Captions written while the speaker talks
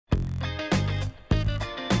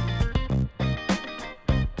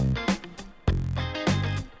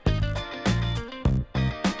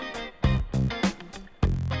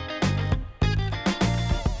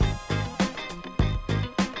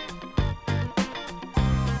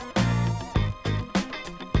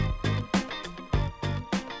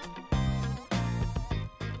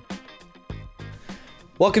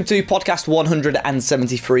Welcome to podcast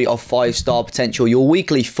 173 of 5 Star Potential, your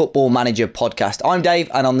weekly football manager podcast. I'm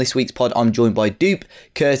Dave, and on this week's pod, I'm joined by Dupe,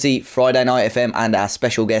 Curty, Friday Night FM, and our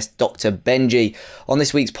special guest, Dr. Benji. On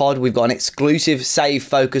this week's pod, we've got an exclusive save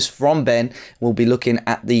focus from Ben. We'll be looking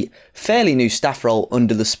at the fairly new staff role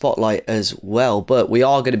under the spotlight as well, but we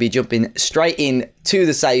are going to be jumping straight in to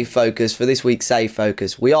the save focus for this week's save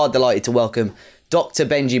focus. We are delighted to welcome Dr.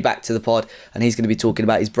 Benji back to the pod, and he's going to be talking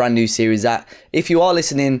about his brand new series that, if you are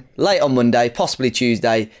listening late on Monday, possibly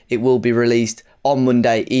Tuesday, it will be released on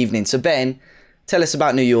Monday evening. So Ben, tell us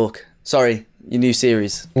about New York. Sorry, your new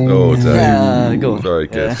series. Oh, Dave. Go on. Very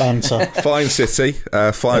good. Banter. Fine city,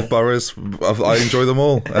 5 boroughs. I enjoy them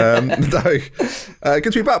all. Good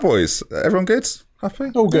to be back, boys. Everyone good?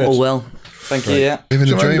 Happy? All good. Oh, well, thank you. Yeah. Living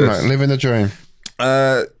the dream, Tremendous. mate. Living the dream.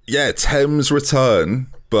 Yeah, Thames return,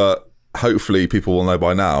 but hopefully people will know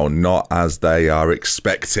by now, not as they are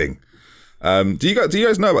expecting. Do you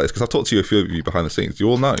guys know about this? Because I've talked to you, a few of you behind the scenes. Do you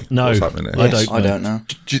all know what's happening here? I don't know.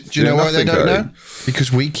 Do you know why they nothing, don't Cody? know?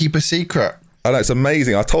 Because we keep a secret. I know, it's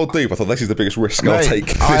amazing. I told Dupe, I thought this is the biggest risk I'll Mate, take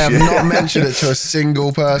this I have year. not mentioned it to a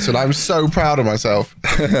single person. I'm so proud of myself.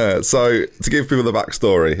 So, to give people the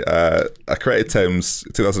backstory, I created Thames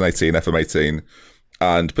 2018, FM18,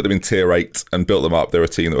 and put them in tier 8 and built them up. They're a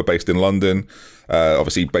team that were based in London,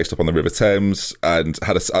 obviously based upon the River Thames, and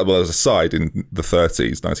had there was a side in the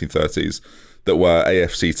 1930s, that were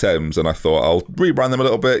AFC Thames, and I thought I'll rebrand them a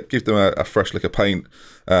little bit, give them a fresh lick of paint,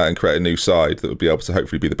 and create a new side that would be able to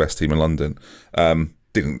hopefully be the best team in London.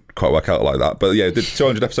 Didn't quite work out like that, but yeah, did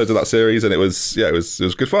 200 episodes of that series, and it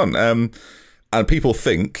was good fun. And people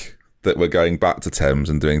think that we're going back to Thames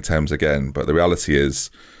and doing Thames again, but the reality is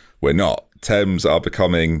we're not. Thames are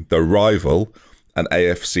becoming the rival, and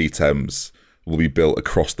AFC Thames will be built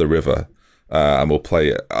across the river, and we'll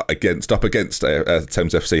play up against Thames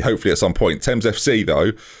FC, hopefully at some point. Thames FC,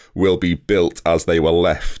 though, will be built as they were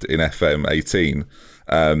left in FM 18,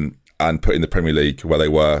 and put in the Premier League where they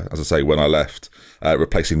were, as I say, when I left,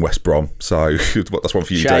 replacing West Brom. So that's one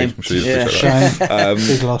for you, Shame. Dave. I'm sure you Yeah. appreciate that.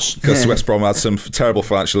 Big loss. Because West Brom had some terrible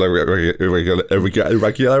financial irregularities.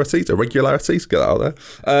 Get that out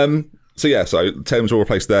there. So Thames will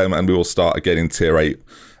replace them, and we will start again in tier 8,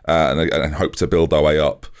 and hope to build our way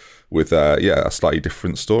up with a slightly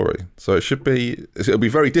different story. So it'll be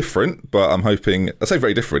very different, but I'm hoping, I say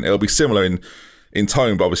very different, it'll be similar in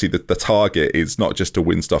tone, but obviously the target is not just to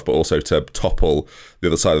win stuff, but also to topple the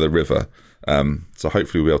other side of the river. So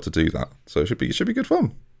hopefully we'll be able to do that. So it should be good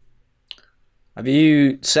fun. Have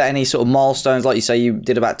you set any sort of milestones? Like you say, you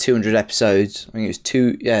did about 200 episodes. I think it was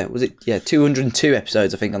 202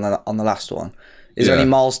 episodes, I think, on the last one. Is there any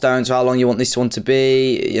milestones for how long you want this one to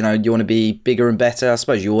be? You know, do you want to be bigger and better? I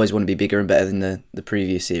suppose you always want to be bigger and better than the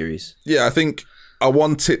previous series. Yeah, I think I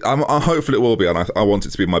want it. I'm hopeful it will be, and I want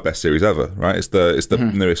it to be my best series ever. Right? It's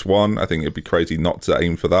the newest one. I think it'd be crazy not to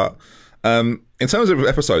aim for that. In terms of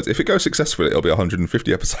episodes, if it goes successfully, it'll be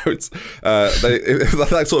 150 episodes.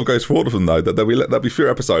 That sort of goes for all of them, though. That there'll be fewer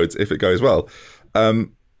episodes if it goes well.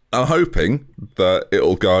 I'm hoping that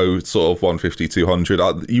it'll go sort of 150,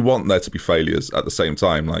 200. You want there to be failures at the same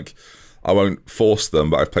time. Like, I won't force them,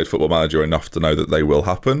 but I've played Football Manager enough to know that they will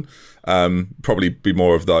happen. Probably be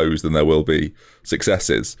more of those than there will be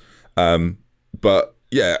successes. But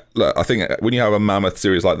yeah, look, I think when you have a mammoth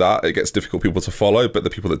series like that, it gets difficult people to follow, but the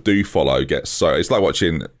people that do follow it's like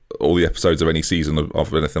watching all the episodes of any season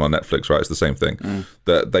of anything on Netflix, right? It's the same thing.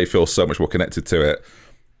 That they feel so much more connected to it.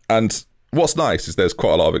 And what's nice is there's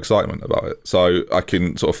quite a lot of excitement about it. So I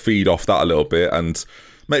can sort of feed off that a little bit and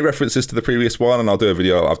make references to the previous one, and I'll do a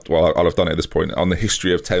video, I'll have done it at this point, on the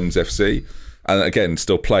history of Thames FC. And again,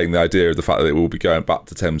 still playing the idea of the fact that it will be going back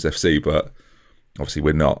to Thames FC, but obviously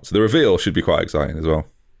we're not. So the reveal should be quite exciting as well.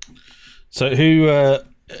 So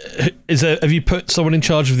have you put someone in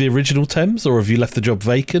charge of the original Thames, or have you left the job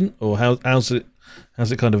vacant, or how's it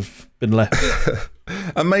kind of been left?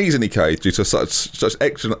 Amazingly, Kate, due to such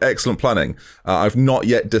excellent planning, I've not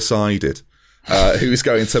yet decided who's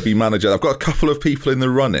going to be manager. I've got a couple of people in the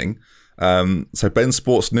running. So Ben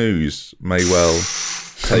Sports News may well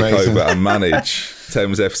take over and manage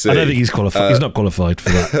Thames FC. I don't think he's qualified. He's not qualified for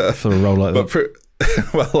that, for a role like that.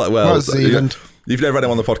 Well, you've never had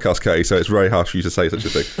him on the podcast, Kay, so it's very harsh for you to say such a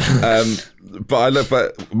thing.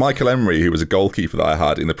 But Michael Emery, who was a goalkeeper that I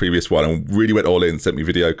had in the previous one, and really went all in, sent me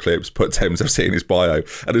video clips, put Thames FC in his bio,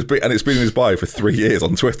 and it's been in his bio for 3 years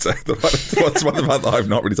on Twitter. The fact that I've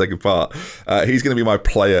not really taken part. He's going to be my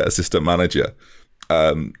player assistant manager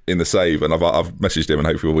in the save, and I've messaged him, and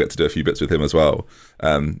hopefully we'll get to do a few bits with him as well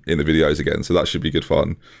in the videos again, so that should be good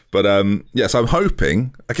fun. But so I'm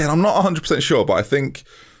hoping, again, I'm not 100% sure, but I think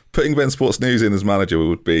putting Ben Sports News in as manager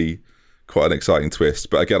would be quite an exciting twist.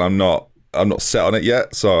 But again, I'm not set on it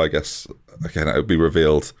yet, so I guess again it would be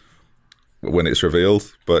revealed when it's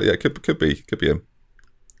revealed. But yeah, it could be him.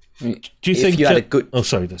 Do you think you had a good? Oh,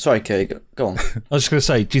 sorry. Sorry, Kurt, go on. I was just going to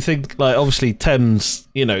say, do you think, like, obviously Thames,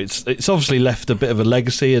 it's obviously left a bit of a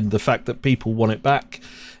legacy, and the fact that people want it back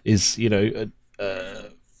is, a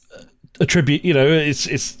tribute.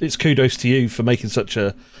 It's kudos to you for making such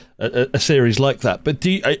a series like that. But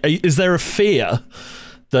is there a fear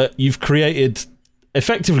that you've created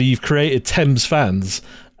Thames fans?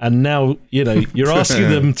 And now, you're asking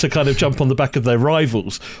them to kind of jump on the back of their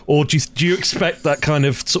rivals, or do you expect that kind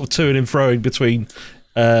of sort of to and froing between,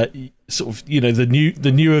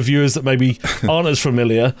 the newer viewers that maybe aren't as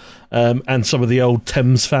familiar, and some of the old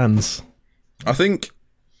Thames fans? I think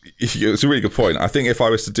it's a really good point. I think if I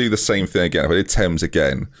was to do the same thing again, if I did Thames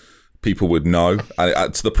again, people would know,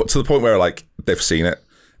 and to the point where like they've seen it.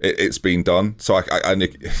 It's been done, so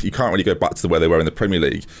you can't really go back to where they were in the Premier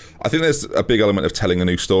League. I think there's a big element of telling a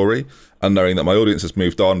new story and knowing that my audience has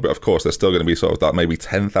moved on, but of course there's still going to be sort of that maybe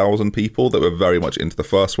 10,000 people that were very much into the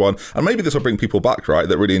first one, and maybe this will bring people back, right,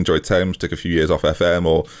 that really enjoyed Thames, took a few years off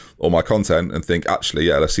FM or my content and think, actually,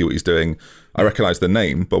 yeah, let's see what he's doing. I recognise the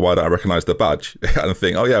name, but why don't I recognise the badge? And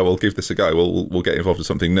think, oh yeah, we'll give this a go. We'll get involved with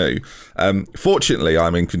something new. Fortunately,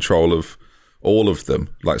 I'm in control of all of them,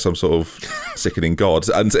 like some sort of sickening god.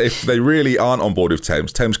 And if they really aren't on board with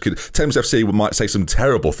Thames FC might say some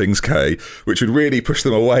terrible things, Kay, which would really push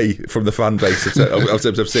them away from the fan base of Thames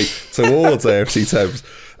FC towards AFC Thames.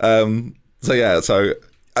 So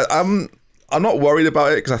I'm not worried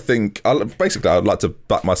about it, because I think I'd like to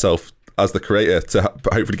back myself as the creator to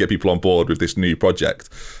hopefully get people on board with this new project,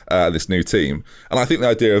 this new team. And I think the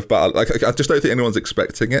idea of battle, like, I just don't think anyone's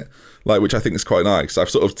expecting it, like, which I think is quite nice. I've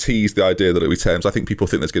sort of teased the idea that it'll be Thames. I think people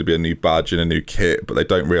think there's going to be a new badge and a new kit, but they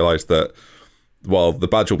don't realise that while the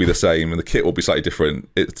badge will be the same and the kit will be slightly different,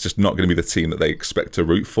 it's just not going to be the team that they expect to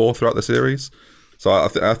root for throughout the series. So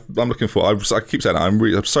I'm looking forward. I keep saying that,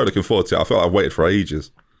 I'm so looking forward to it. I feel like I've waited for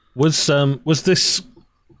ages. Was this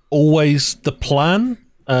always the plan?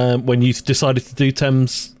 When you decided to do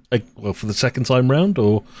Thames for the second time round,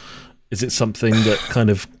 or is it something that kind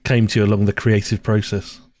of came to you along the creative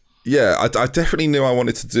process? Yeah, I definitely knew I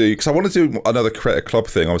wanted to do, because I wanted to do another Creator Club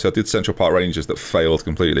thing. Obviously, I did Central Park Rangers that failed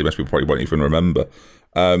completely. Most people probably won't even remember,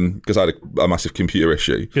 because I had a massive computer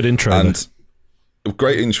issue. Good intro. And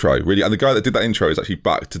great intro, really. And the guy that did that intro is actually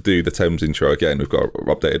back to do the Thames intro again. We've got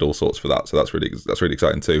updated all sorts for that, so that's really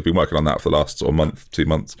exciting too. We've been working on that for the last sort of month, 2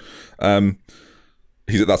 months.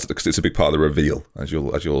 That's because it's a big part of the reveal, as you'll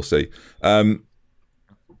all see. Sorry,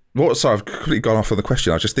 I've completely gone off on the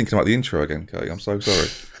question. I was just thinking about the intro again, Kay. I'm so sorry.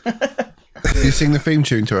 You sing the theme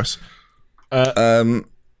tune to us? I mean,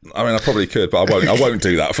 I probably could, but I won't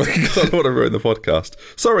do that because I don't want to ruin the podcast.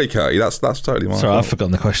 Sorry, Kay. That's totally my fault. Sorry, I've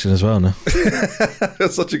forgotten the question as well now.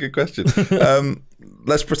 That's such a good question.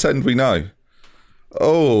 Let's pretend we know.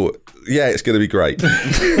 Oh, yeah, it's going to be great. The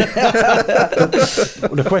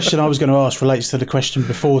question I was going to ask relates to the question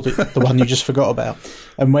before, the one you just forgot about,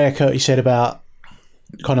 and where Curtie said about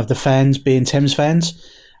kind of the fans being Thames fans.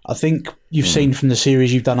 I think you've seen from the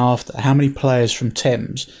series you've done after, how many players from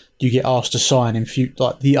Thames do you get asked to sign in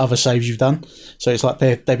like the other saves you've done? So it's like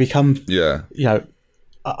they become,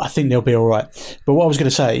 I think they'll be all right. But what I was going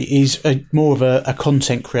to say is more of a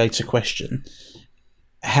content creator question.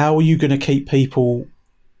 How are you going to keep people?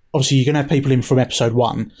 Obviously, you're going to have people in from episode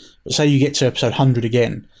 1, but say you get to episode 100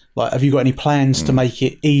 again. Like, have you got any plans to make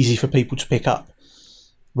it easy for people to pick up,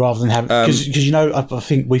 rather than having? Because I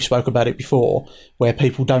think we've spoke about it before, where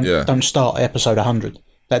people don't start at episode 100.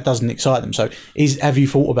 That doesn't excite them. So, have you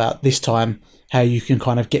thought about this time how you can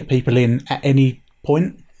kind of get people in at any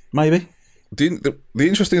point, maybe? The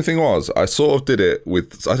interesting thing was, I sort of did it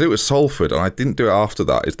with Salford, and I didn't do it after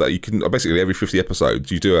that, is that you can basically every 50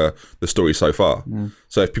 episodes you do the story so far.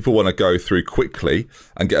 So if people want to go through quickly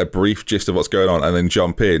and get a brief gist of what's going on and then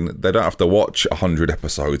jump in, they don't have to watch 100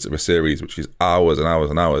 episodes of a series, which is hours and hours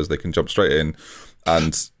and hours. They can jump straight in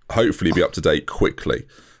and hopefully be up to date quickly.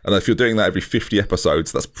 And if you're doing that every 50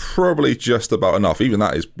 episodes, that's probably just about enough. Even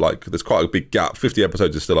that is like, there's quite a big gap. 50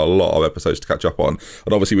 episodes is still a lot of episodes to catch up on.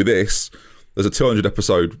 And obviously with this, there's a 200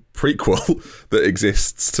 episode prequel that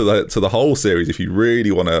exists to the whole series if you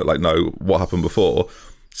really want to know what happened before.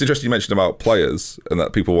 It's interesting you mentioned about players and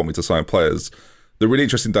that people want me to sign players. The really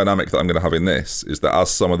interesting dynamic that I'm going to have in this is that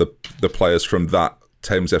as some of the players from that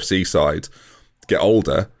Thames FC side get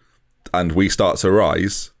older, and we start to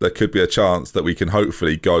rise, there could be a chance that we can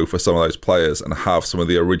hopefully go for some of those players and have some of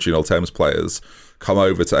the original Thames players come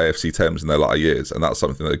over to AFC Thames in their latter years. And that's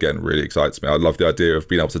something that, again, really excites me. I love the idea of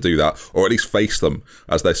being able to do that, or at least face them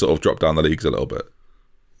as they sort of drop down the leagues a little bit.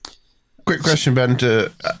 Quick question, Ben. Go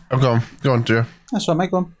on, Drew. That's right,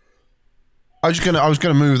 mate. Go on. I was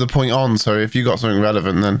gonna move the point on. So if you got something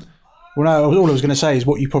relevant, then Well, no, all I was going to say is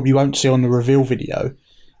what you probably won't see on the reveal video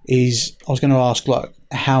is I was going to ask, like,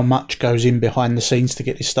 how much goes in behind the scenes to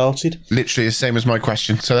get this started? literally the same as my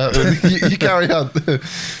question. So you carry on.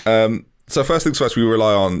 So first things first, we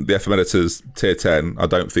rely on the FM Editors Tier 10. I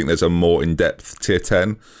don't think there's a more in-depth Tier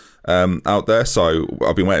 10 out there, so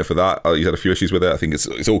I've been waiting for that. You had a few issues with it. I think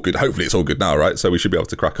it's all good. Hopefully it's all good now, right? So we should be able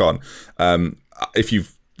to crack on. If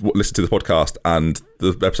you've listened to the podcast and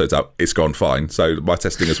the episode's out, it's gone fine. So my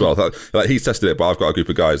testing as well. Like he's tested it, but I've got a group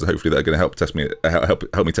of guys that hopefully that are going to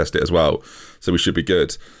help me test it as well. So we should be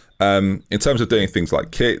good. In terms of doing things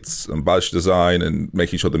like kits and badge design and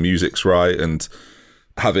making sure the music's right and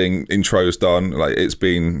having intros done, like it's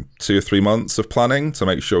been 2 or 3 months of planning to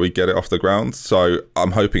make sure we get it off the ground. So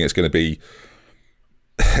I'm hoping it's going to be,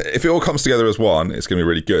 if it all comes together as one, it's going to be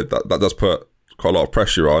really good. That does put quite a lot of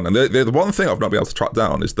pressure on. And the one thing I've not been able to track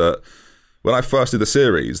down is that when I first did the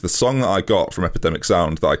series, the song that I got from Epidemic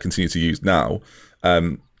Sound that I continue to use now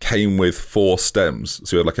came with 4 stems.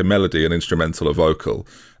 So you had like a melody, an instrumental, a vocal,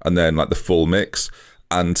 and then like the full mix.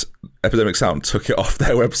 And Epidemic Sound took it off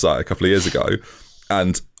their website a couple of years ago.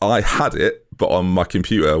 And I had it, but on my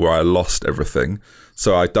computer where I lost everything.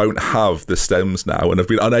 So I don't have the stems now and have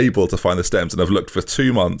been unable to find the stems. And I've looked for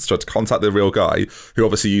 2 months, tried to contact the real guy who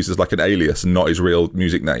obviously uses like an alias and not his real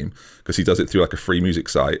music name because he does it through like a free music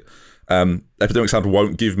site. Epidemic Sound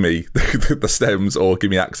won't give me the stems or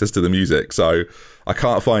give me access to the music. So I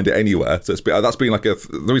can't find it anywhere. So that's been like the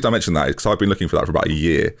reason I mentioned that is because I've been looking for that for about a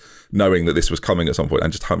year, knowing that this was coming at some point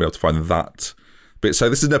and just haven't been able to find that. But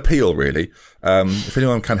so this is an appeal, really. If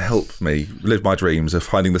anyone can help me live my dreams of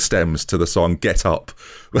finding the stems to the song "Get Up"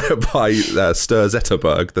 by Stur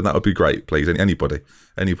Zetterberg, then that would be great. Please, anybody.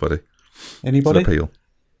 It's an appeal.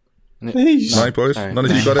 Please. No, boys, none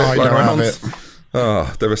of you got it. I don't have it.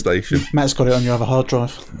 Oh, devastation! Matt's got it on your other hard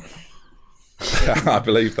drive. I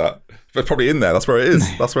believe that. But probably in there. That's where it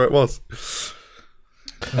is. That's where it was.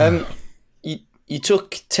 You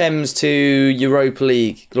took Thames to Europa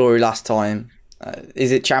League glory last time.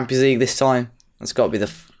 Is it Champions League this time? That's got to be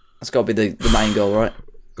the main goal, right?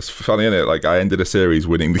 It's funny, isn't it? Like I ended a series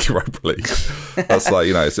winning the Europa League. That's like,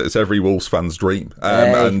 it's every Wolves fan's dream.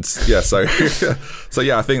 And yeah, so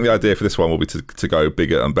yeah, I think the idea for this one will be to go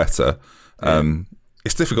bigger and better.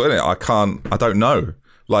 It's difficult, isn't it? I don't know.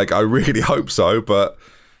 Like I really hope so, but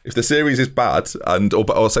if the series is bad,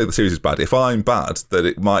 or say the series is bad, if I'm bad, then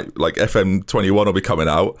it might, like FM 21 will be coming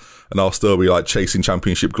out and I'll still be like chasing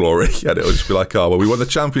championship glory and it'll just be like, oh, well, we won the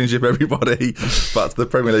championship, everybody. But the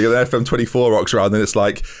Premier League and FM 24 rocks around and it's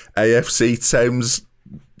like AFC Thames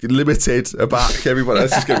Limited are back, everybody.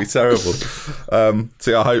 That's just going to be terrible.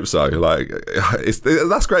 So I hope so. Like,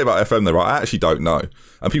 that's great about FM though, right? I actually don't know.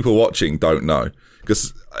 And people watching don't know.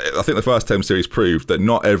 Because I think the first Thames series proved that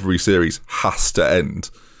not every series has to end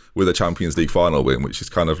with a Champions League final win, which is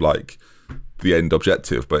kind of like the end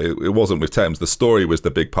objective. But it wasn't with Thames. The story was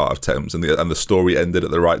the big part of Thames, and the story ended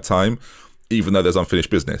at the right time, even though there's unfinished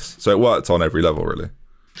business. So it worked on every level, really.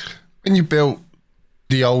 When you built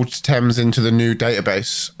the old Thames into the new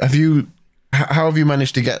database, how have you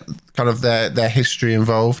managed to get kind of their history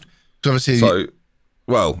involved? Obviously,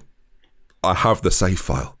 I have the save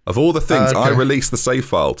file. Of all the things, I released the save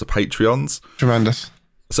file to Patreons. Tremendous.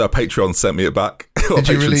 So Patreon sent me it back. Did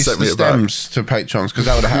you release the stems to Patrons? Because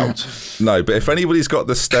that would have helped. No, but if anybody's got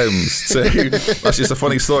the stems to... That's just a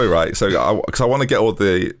funny story, right? So, because I want to get all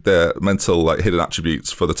the mental like hidden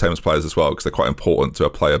attributes for the Thames players as well, because they're quite important to a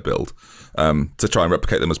player build, to try and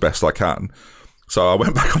replicate them as best I can. So I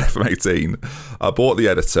went back on FM18, I bought the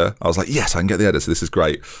editor, I was like, yes, I can get the editor, this is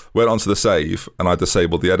great. Went onto the save, and I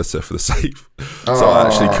disabled the editor for the save. So I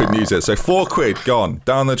actually couldn't use it. So £4 gone,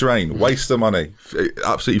 down the drain, waste of money,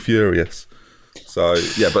 absolutely furious. So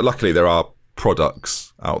yeah, but luckily there are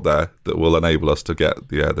products out there that will enable us to get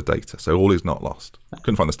the data. So all is not lost.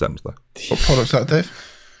 Couldn't find the stems though. What products are that, Dave?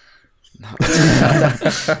 Well,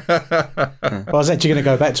 I was actually going to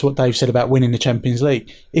go back to what Dave said about winning the Champions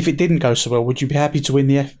League. If it didn't go so well, would you be happy to win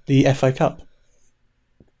the FA Cup?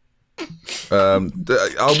 I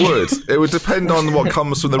would. It would depend on what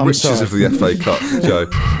comes from the riches of the FA Cup, Joe.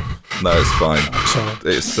 No, it's fine. Sorry.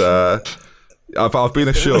 It's I've been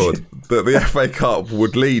assured that the FA Cup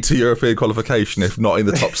would lead to European qualification, if not in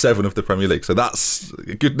the top 7 of the Premier League. So that's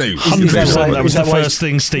good news. That was the first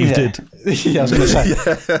thing Steve did. Yeah, I was going to say.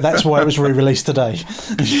 That's why it was re-released today.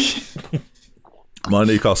 My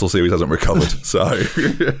Newcastle series hasn't recovered, so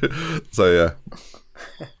yeah.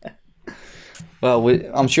 Well,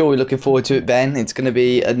 I'm sure we're looking forward to it, Ben. It's going to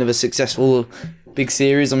be another successful big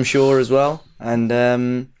series, I'm sure, as well.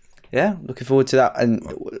 And yeah, looking forward to that. And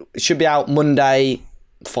it should be out Monday,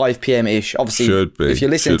 5 p.m. ish. Obviously, if you're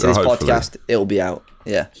listening to this podcast, it'll be out.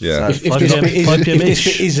 Yeah. So, if this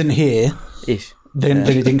bit isn't here, then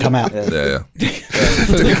it didn't come out. Yeah. It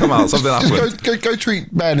didn't come out. Something happened. Go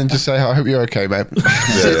tweet Ben and just say, I hope you're okay, mate.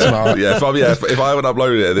 Yeah. If I haven't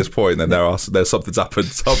uploaded it at this point, then there's something's happened.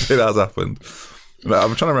 Something has happened. I'm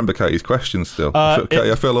trying to remember Katie's question still.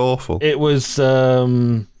 Katie, I feel awful. It was.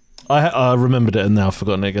 I remembered it and now I've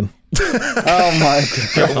forgotten it again. Oh my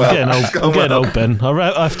God! I'm getting old, Ben.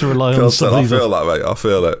 I have to rely on something. I feel that, mate. I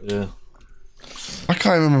feel it. Yeah. I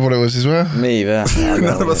can't remember what it was as well. Me either.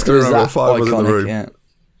 None of us can remember if I was in the room.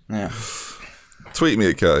 Yeah. Tweet me,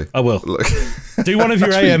 okay? I will. Do one of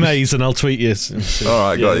your AMAs and I'll tweet you. All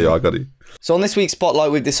right, I got you. So on this week's Spotlight,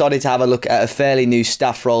 we've decided to have a look at a fairly new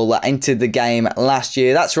staff role that entered the game last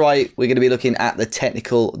year. That's right, we're going to be looking at the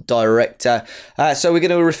technical director. So we're going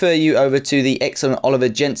to refer you over to the excellent Oliver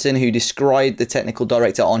Jensen, who described the technical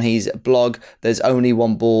director on his blog,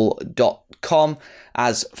 there'sonlyball.com,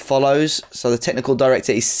 as follows. So the technical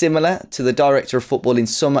director is similar to the director of football in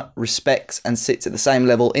some respects and sits at the same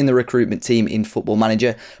level in the recruitment team in Football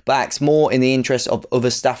Manager, but acts more in the interest of other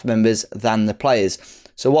staff members than the players.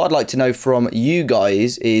 So what I'd like to know from you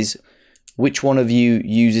guys is which one of you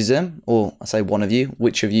uses them, or I say one of you,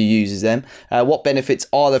 which of you uses them, what benefits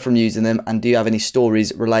are there from using them, and do you have any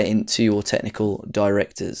stories relating to your technical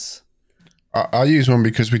directors? I use one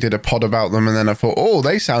because we did a pod about them and then I thought,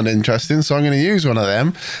 they sound interesting, so I'm going to use one of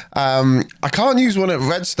them. I can't use one at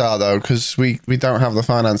Red Star though, because we don't have the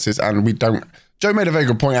finances and we don't. Joe made a very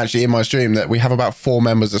good point actually in my stream that we have about 4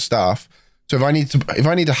 members of staff. So if I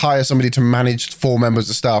need to hire somebody to manage 4 members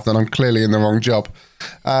of staff, then I'm clearly in the wrong job.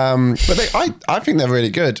 But I think they're really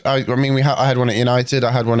good. I mean, I had one at United,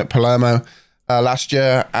 I had one at Palermo last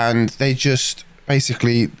year, and they just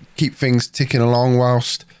basically keep things ticking along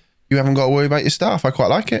whilst you haven't got to worry about your staff. I quite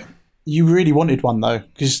like it. You really wanted one though,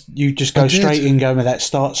 because you just go straight in, going with that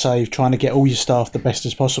start save, trying to get all your staff the best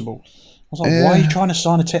as possible. I was like, why are you trying to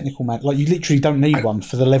sign a technical man? Like, you literally don't need one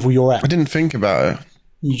for the level you're at. I didn't think about it.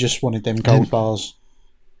 You just wanted them gold bars.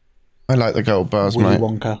 I like the gold bars, Willy mate.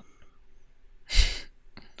 Wonka.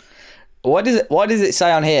 Why does it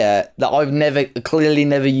say on here that I've clearly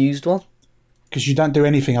never used one? Because you don't do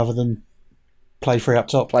anything other than play free up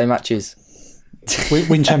top. Play matches.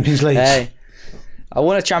 Win Champions League. Hey, I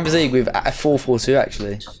won a Champions League with a 4-4-2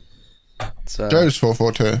 actually. So, Joe's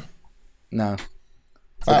 4-4-2. No.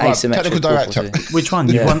 Technical director. Which one?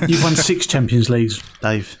 You've won 6 Champions Leagues,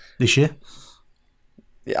 Dave, this year.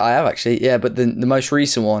 Yeah, I have actually. Yeah, but the most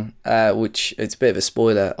recent one, which it's a bit of a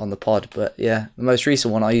spoiler on the pod, but yeah, the most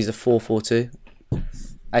recent one I used a 4-4-2,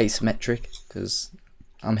 asymmetric because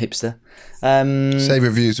I'm hipster. Save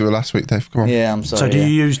reviews were last week, Dave. Come on. Yeah, I'm sorry. So do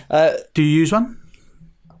you use one?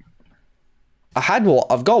 I had one.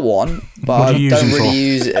 I've got one, but I don't really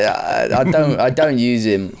use it. I don't use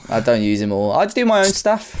him. I don't use him all. I do my own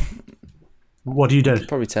stuff. What do you do?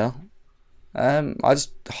 Probably tell. I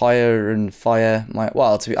just hire and fire my.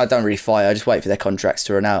 Well, I don't really fire. I just wait for their contracts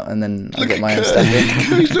to run out, and then I get my own stuff in.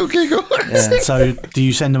 Yeah. So, do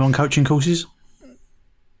you send them on coaching courses?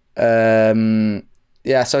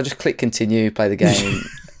 Yeah. So I just click continue, play the game.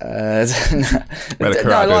 Made a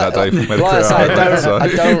career out of that, Dave. Made a career out of that.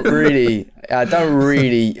 I don't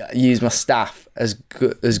really use my staff as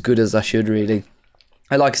good as I should really.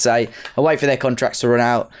 And like I say, I wait for their contracts to run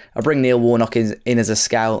out. I bring Neil Warnock in as a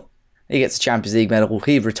scout. He gets a Champions League medal.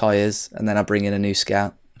 He retires, and then I bring in a new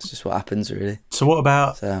scout. It's just what happens, really. So what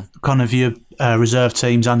about kind of your reserve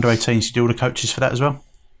teams, under 18s? You do all the coaches for that as well?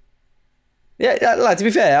 Yeah, like, to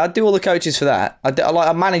be fair, I do all the coaches for that.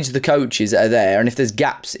 I manage the coaches that are there, and if there's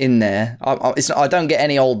gaps in there, I don't get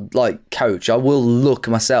any old coach. I will look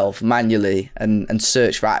myself manually and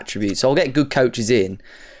search for attributes. So I'll get good coaches in,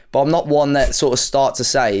 but I'm not one that sort of starts a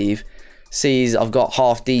save, sees I've got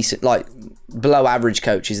half decent, below average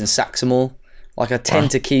coaches and sacks them all. I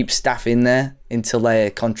tend to keep staff in there until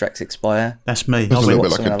their contracts expire. That's me. That's a little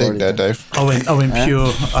bit like a dig there, Dave. I went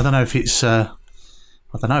pure. I don't know if it's.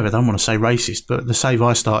 I don't know. I don't want to say racist, but the save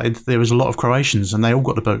I started, there was a lot of Croatians, and they all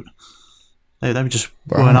got the boot. They were just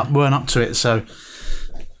weren't up to it. So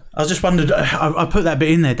I just wondered. I put that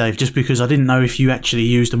bit in there, Dave, just because I didn't know if you actually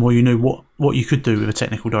used them or you knew what you could do with a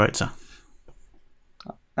technical director.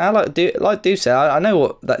 I like do say I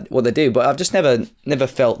know what they do, but I've just never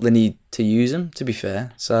felt the need to use them. To be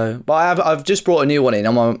fair, but I've just brought a new one in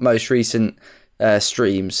on my most recent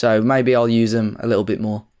stream, so maybe I'll use them a little bit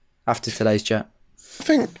more after today's chat. I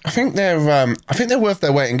think they're worth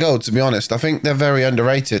their weight in gold. To be honest, I think they're very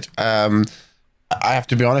underrated. I have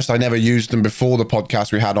to be honest. I never used them before the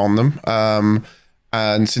podcast we had on them,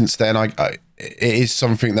 and since then, it is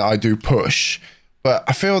something that I do push. But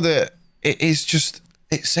I feel that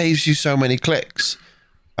it saves you so many clicks.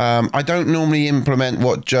 I don't normally implement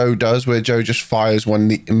what Joe does, where Joe just fires one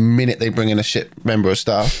the minute they bring in a shit member of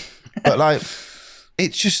staff. But like,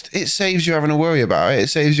 it saves you having to worry about it. It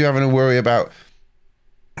saves you having to worry about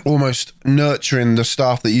almost nurturing the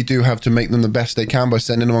staff that you do have to make them the best they can by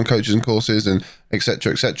sending them on coaches and courses and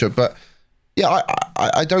etc. etc. But yeah,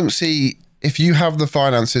 I don't see, if you have the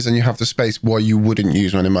finances and you have the space, why you wouldn't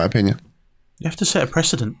use one, in my opinion. You have to set a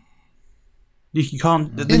precedent. You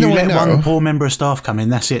can't. You let one poor member of staff come in.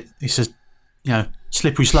 That's it. It's a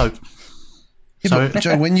slippery slope. Yeah, so, but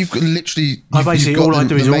Joe, when you've literally, I basically all I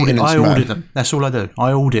do is audit. I audit them. That's all I do.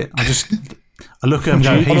 I audit. I look at them and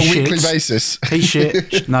go, on a he's weekly shit. basis. He's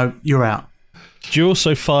shit. No, you're out. Do you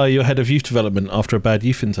also fire your head of youth development after a bad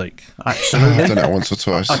youth intake? Absolutely. I've done that once or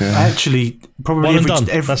twice. I actually probably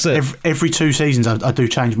every 2 seasons I do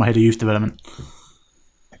change my head of youth development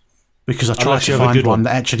because I try to find one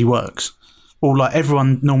that actually works. Or like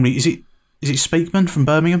everyone normally, is it Speakman from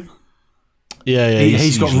Birmingham? Yeah.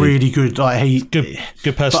 He's got really good,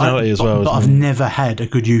 good personality as well. But I've never had a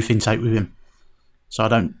good youth intake with him, so I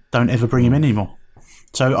don't ever bring him in anymore.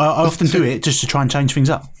 So I often do it just to try and change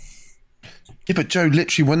things up. Yeah, but Joe,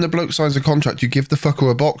 literally, when the bloke signs a contract, you give the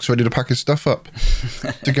fucker a box ready to pack his stuff up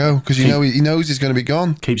to go, because he knows he's going to be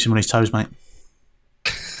gone. Keeps him on his toes, mate.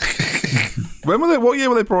 What year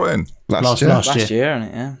were they brought in? Last year. Last year, isn't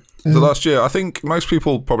it? Yeah. The last year, I think most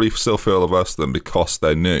people probably still feel averse to them because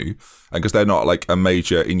they're new and because they're not like a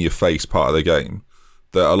major in-your-face part of the game.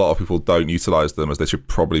 That a lot of people don't utilise them as they should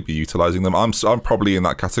probably be utilising them. I'm probably in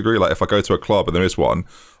that category. Like if I go to a club and there is one,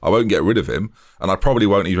 I won't get rid of him, and I probably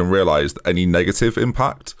won't even realise any negative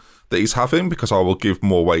impact that he's having because I will give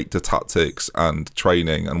more weight to tactics and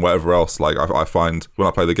training and whatever else. Like I find when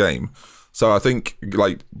I play the game. So I think,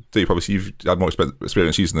 like, Deep, obviously you've had more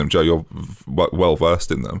experience using them. Joe, you're well versed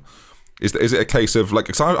in them. Is it a case of, like,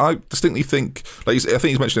 because I distinctly think, like, I think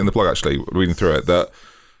he's mentioned in the blog, actually, reading through it, that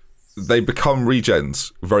they become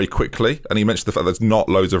regens very quickly. And he mentioned the fact there's not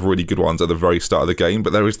loads of really good ones at the very start of the game,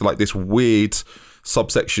 but there is, like, this weird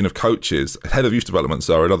subsection of coaches, head of youth developments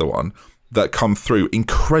are another one, that come through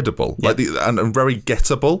incredible, like and very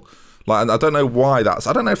gettable. Like, and I don't know why I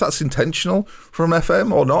don't know if that's intentional from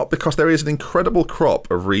FM or not, because there is an incredible crop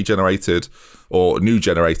of regenerated or new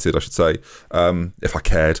generated, I should say, if I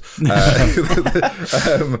cared,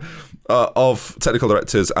 of technical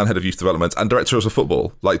directors and head of youth development and directors of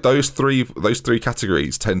football. Like those three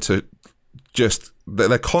categories tend to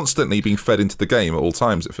they're constantly being fed into the game at all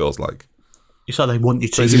times, it feels like. It's like they want you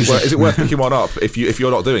to. Is it worth picking one up if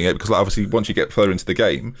you're not doing it? Because like, obviously, once you get further into the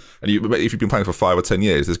game, and if you've been playing for 5 or 10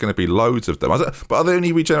 years, there's going to be loads of them. But are they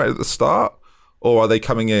only regenerated at the start, or are they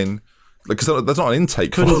coming in? Because there's not an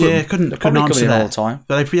intake. Couldn't answer that all the time.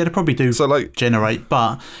 But they probably do generate.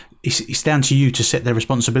 But it's down to you to set their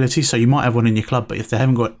responsibilities. So you might have one in your club, but if they're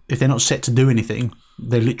not set to do anything,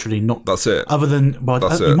 they're literally not. That's it. Other than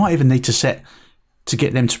you might even need to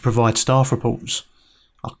get them to provide staff reports.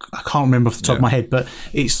 I can't remember off the top of my head, but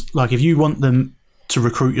it's like if you want them to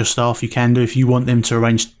recruit your staff, you can do. If you want them to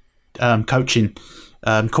arrange coaching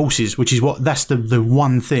courses, which is that's the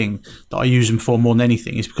one thing that I use them for more than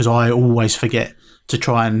anything, is because I always forget to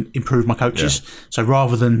try and improve my coaches. Yeah. So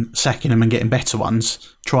rather than sacking them and getting better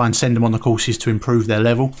ones, try and send them on the courses to improve their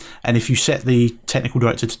level. And if you set the technical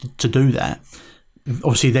director to do that,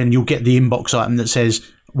 obviously then you'll get the inbox item that says,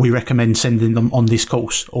 we recommend sending them on this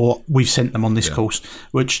course, or we've sent them on this course,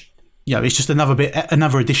 which, it's just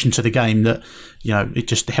another addition to the game that, it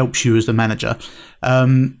just helps you as the manager.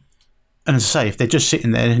 And as I say, if they're just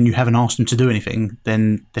sitting there and you haven't asked them to do anything,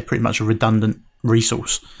 then they're pretty much a redundant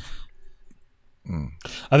resource.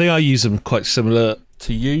 I think I use them quite similar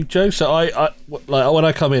to you, Joe. So I when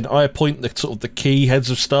I come in, I appoint the sort of the key heads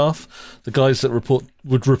of staff, the guys that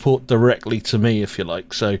would report directly to me, if you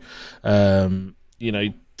like. So,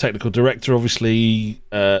 technical director, obviously.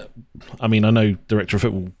 I know director of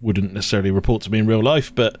football wouldn't necessarily report to me in real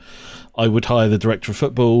life, but I would hire the director of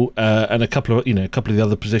football and a couple of the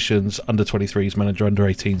other positions, under 23s manager, under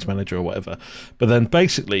 18s manager, or whatever. But then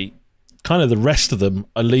basically, kind of the rest of them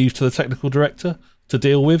I leave to the technical director to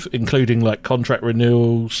deal with, including like contract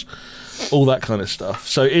renewals, all that kind of stuff.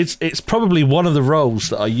 So it's probably one of the roles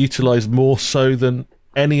that I utilise more so than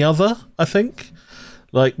any other, I think.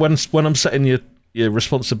 Like when I'm setting your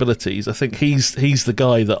responsibilities, I think he's the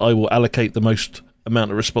guy that I will allocate the most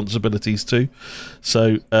amount of responsibilities to.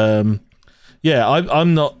 So I'm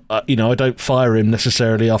not, I don't fire him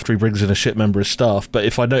necessarily after he brings in a shit member of staff, but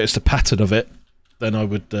if I noticed a pattern of it, then I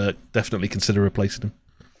would definitely consider replacing him.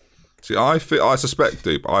 See, I suspect,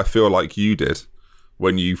 Dupe, I feel like you did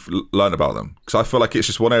when you learned about them, because I feel like it's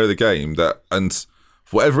just one area of the game that, and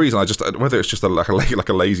for whatever reason, whether it's just like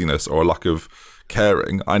a laziness or a lack of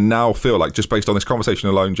caring, I now feel like, just based on this conversation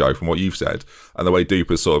alone, Joe, from what you've said and the way Dupe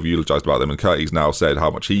has sort of eulogised about them, and Curtie's now said how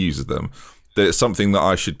much he uses them, that it's something that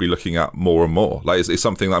I should be looking at more and more. Like it's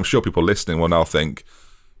something that I'm sure people listening will now think,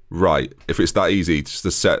 right, if it's that easy just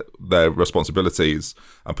to set their responsibilities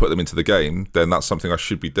and put them into the game, then that's something I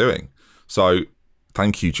should be doing. So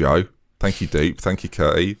thank you, Joe. Thank you, Dupe. Thank you,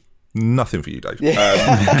 Curtie. Nothing for you, Dave. But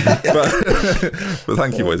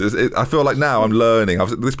thank you, boys. I feel like now I'm learning.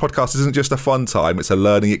 This podcast isn't just a fun time; it's a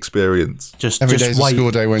learning experience. Every day's a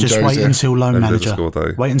school day when Joe's wait here. until loan manager.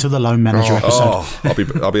 Wait until the loan manager episode.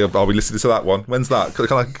 I'll be listening to that one. When's that?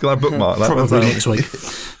 Can I bookmark that? Probably next week.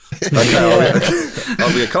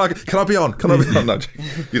 Okay, can I be on? Can I be on? No,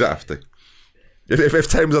 you don't have to. If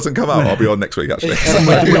Thames doesn't come out, I'll be on next week, actually.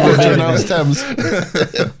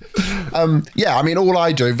 Yeah, I mean, all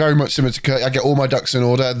I do, very much similar to Kurt, I get all my ducks in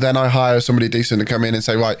order, then I hire somebody decent to come in and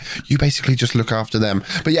say, right, you basically just look after them.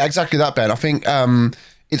 But yeah, exactly that, Ben. I think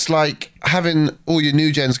it's like having all your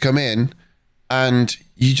new gens come in and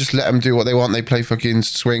you just let them do what they want. They play fucking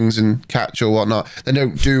swings and catch or whatnot. They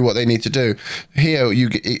don't do what they need to do. Here,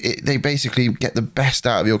 they basically get the best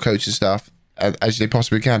out of your coaching staff as they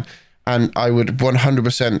possibly can. And I would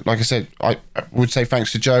 100%, like I said, I would say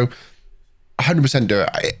thanks to Joe, 100% do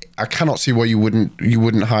it. I cannot see why you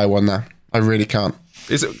wouldn't hire one there. I really can't.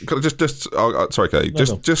 Is it sorry, Kay.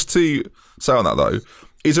 Just to say on that though,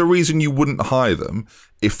 is a reason you wouldn't hire them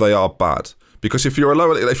if they are bad? Because if you're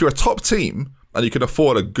a top team and you can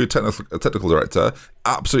afford a good technical director,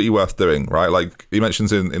 absolutely worth doing, right? Like he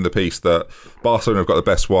mentions in the piece that Barcelona have got the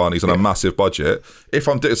best one. He's on a massive budget. If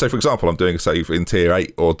I'm doing, say for example, I'm doing say in tier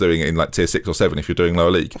 8 or doing it in like tier 6 or 7, if you're doing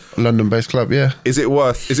lower league, London-based club, yeah. Is it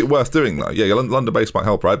worth doing though? Yeah, London-based might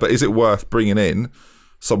help, right? But is it worth bringing in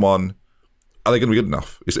someone? Are they going to be good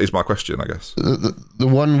enough? Is my question, I guess. The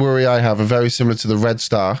one worry I have are very similar to the Red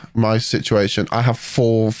Star. My situation, I have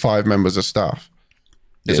 4 or 5 members of staff.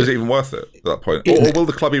 Is it even worth it at that point? Or will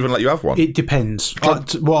the club even let you have one? It depends.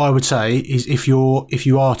 What I would say is if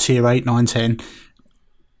you are tier 8, 9, 10,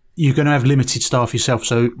 you're going to have limited staff yourself.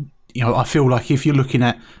 So, I feel like if you're looking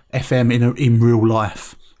at FM in real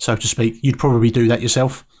life, so to speak, you'd probably do that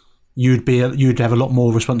yourself. You'd have a lot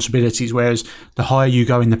more responsibilities, whereas the higher you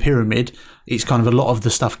go in the pyramid, it's kind of a lot of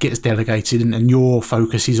the stuff gets delegated and your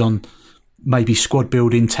focus is on maybe squad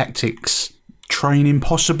building, tactics, training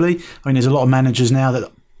possibly. I mean, there's a lot of managers now that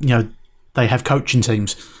they have coaching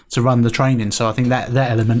teams to run the training, so I think that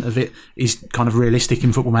element of it is kind of realistic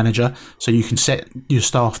in Football Manager, so you can set your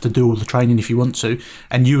staff to do all the training if you want to,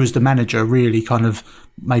 and you as the manager really kind of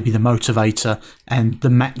maybe the motivator and the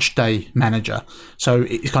match day manager. So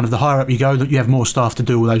it's kind of the higher up you go, that you have more staff to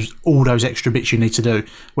do all those extra bits you need to do.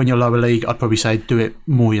 When you're lower league, I'd probably say do it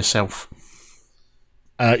more yourself.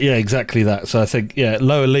 Yeah, exactly that. So I think,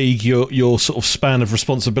 lower league, your sort of span of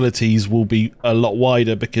responsibilities will be a lot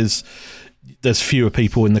wider because there's fewer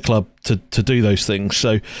people in the club to do those things.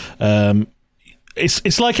 So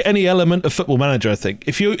it's like any element of Football Manager. I think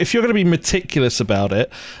if you're going to be meticulous about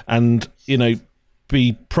it and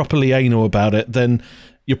be properly anal about it, then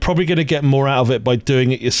you're probably going to get more out of it by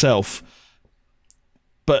doing it yourself.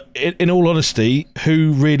 But in all honesty,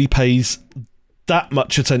 who really pays that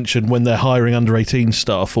much attention when they're hiring under 18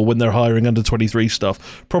 staff or when they're hiring under 23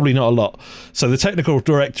 staff? Probably not a lot. So the technical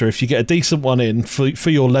director, if you get a decent one in for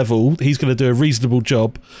your level, he's going to do a reasonable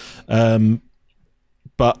job. But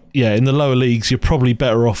yeah, in the lower leagues, you're probably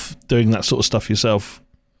better off doing that sort of stuff yourself.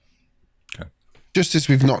 Okay. Just as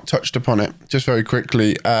we've not touched upon it, just very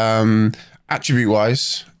quickly,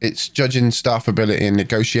 attribute-wise, it's judging staff ability and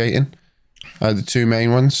negotiating, the 2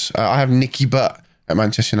 main ones. I have Nicky Butt at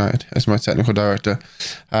Manchester United as my technical director.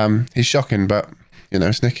 He's shocking, but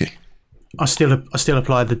it's Nicky. I still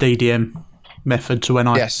apply the DDM method to when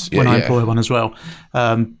I employ one as well.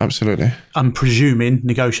 Absolutely. I'm presuming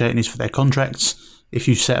negotiating is for their contracts. If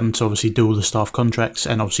you set them to obviously do all the staff contracts,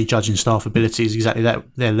 and obviously judging staff abilities exactly that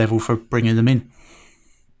their level for bringing them in,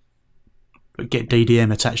 but get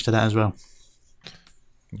DDM attached to that as well.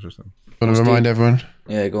 Interesting. Want to remind everyone?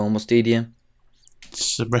 Yeah, go on. What's DDM?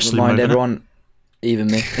 It's a wrestling Remind move, innit? everyone, even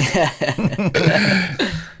me.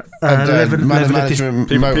 Management,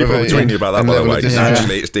 People were tweeting you about that, by the way.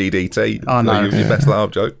 Actually, it's DDT. I know. You messed that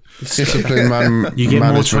up, Joe. Discipline, man. You get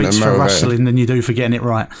more management tweets and for motivating. wrestling than you do for getting it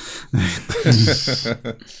right.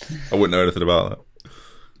 I wouldn't know anything about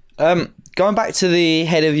that. Going back to the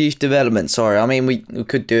head of youth development, sorry. I mean, we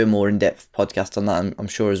could do a more in-depth podcast on that, I'm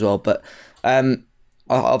sure as well. But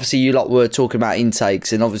obviously you lot were talking about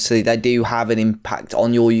intakes, and obviously they do have an impact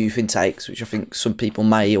on your youth intakes, which I think some people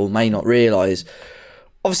may or may not realise.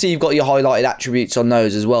 Obviously, you've got your highlighted attributes on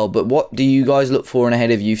those as well, but what do you guys look for in a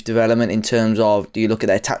head of youth development in terms of, do you look at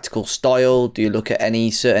their tactical style? Do you look at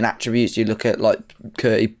any certain attributes? Do you look at, like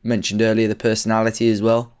Curtie mentioned earlier, the personality as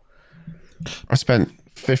well? I spent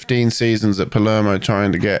 15 seasons at Palermo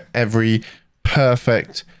trying to get every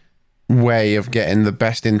perfect way of getting the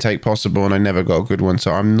best intake possible, and I never got a good one,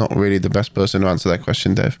 so I'm not really the best person to answer that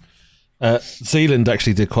question, Dave. Zealand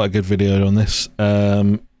actually did quite a good video on this.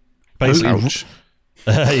 Basically, Ouch.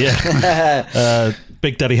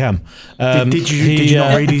 Big Daddy Ham. Did you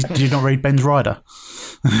not read Ben's Rider?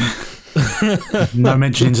 No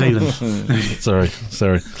mention in Zealand. Sorry.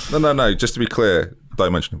 No. Just to be clear,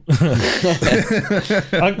 don't mention him.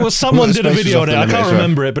 Someone did a video on it. I can't well.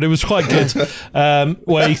 remember it, but it was quite good.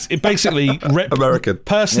 Where it basically American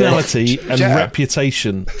personality and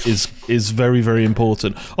reputation is very, very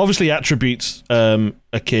important. Obviously, attributes are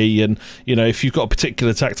key, and if you've got a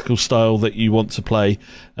particular tactical style that you want to play,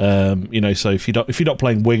 so if you're not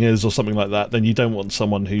playing wingers or something like that, then you don't want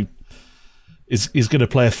someone who is going to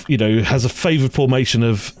play has a favoured formation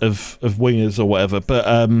of wingers or whatever. But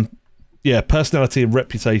personality and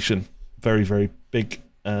reputation, very, very big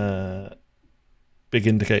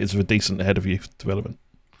indicators of a decent head of youth development.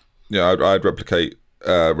 Yeah, I'd replicate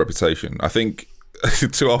reputation. I think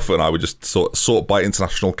too often I would just sort by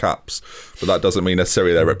international caps, but that doesn't mean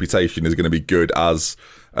necessarily their reputation is going to be good as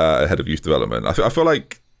a head of youth development. I feel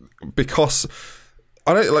like, because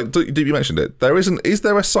I don't like. You mentioned it. Is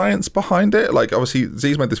there a science behind it? Like, obviously,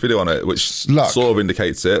 Z's made this video on it, which Luck. sort of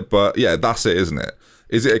indicates it. But yeah, that's it, isn't it?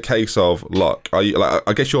 Is it a case of luck? Are you like?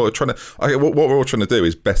 I guess you're trying to. What we're all trying to do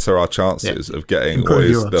is better our chances of getting Improve what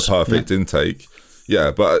is your the odds. perfect intake. Yeah,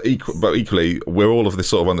 but equally, we're all of this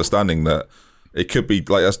sort of understanding that it could be,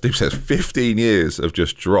 like as Duke says, 15 years of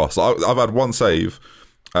just dross. I've had one save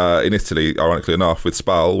in Italy, ironically enough, with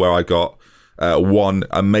Spal, where I got one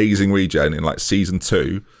amazing regen in like season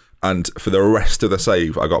 2, and for the rest of the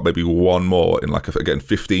save, I got maybe one more in like a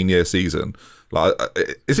 15-year season. Like,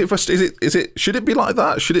 should it be like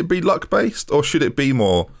that? Should it be luck based, or should it be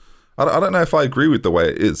more? I don't know if I agree with the way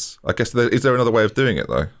it is. I guess is there another way of doing it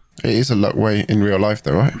though? It is a luck way in real life,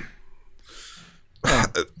 though, right?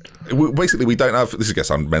 Basically, we don't have, this is going to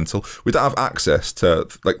sound mental, we don't have access to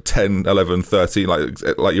like 10, 11, 13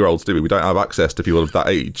 like year olds, do we? We don't have access to people of that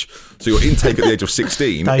age, so your intake at the age of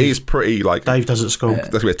 16 is pretty like Dave does at school. that's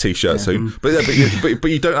gonna be a t-shirt soon, but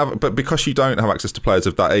you don't have, but because you don't have access to players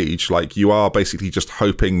of that age, like you are basically just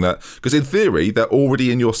hoping that, because in theory they're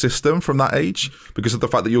already in your system from that age, because of the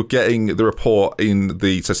fact that you're getting the report in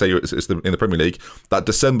the, so say it's in the Premier League, that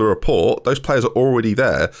December report, those players are already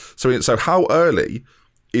there. So how early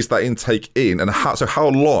is that intake in, and how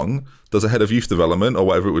long does a head of youth development or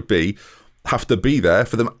whatever it would be have to be there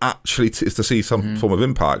for them actually to see some form of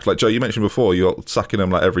impact? Like Joe, you mentioned before, you're sacking them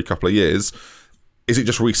like every couple of years. Is it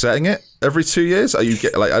just resetting it every 2 years? Are you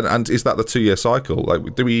and is that the 2-year cycle?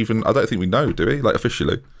 Like, do we even? I don't think we know, do we? Like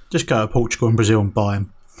officially, Just go to Portugal and Brazil and buy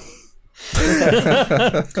him.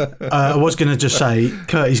 I was going to just say,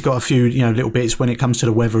 Curtie's got a few little bits when it comes to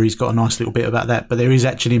the weather. He's got a nice little bit about that, but there is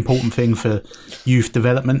actually an important thing for youth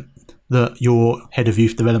development that your head of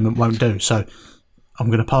youth development won't do. So I'm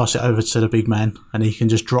going to pass it over to the big man, and he can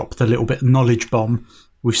just drop the little bit of knowledge bomb.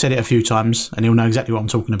 We've said it a few times, and he'll know exactly what I'm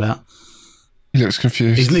talking about. He looks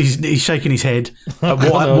confused. He's shaking his head. At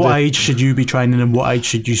what age should you be training, and what age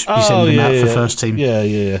should you be sending them out for first team?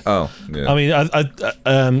 Yeah. Oh, yeah. I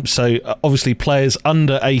mean, so obviously players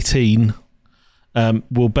under 18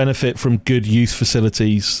 will benefit from good youth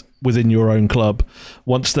facilities within your own club.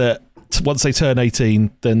 Once they turn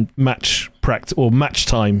 18, then match practice or match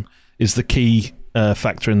time is the key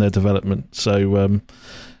factor in their development. So,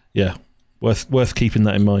 worth keeping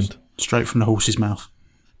that in mind. Straight from the horse's mouth.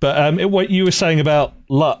 But what you were saying about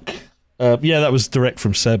luck, that was direct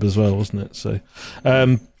from Seb as well, wasn't it? So,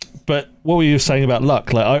 but what were you saying about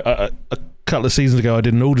luck? Like a couple of seasons ago, I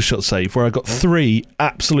did an Aldershot save where I got 3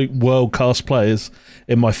 absolute world class players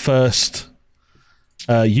in my first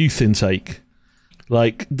youth intake.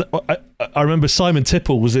 Like I remember Simon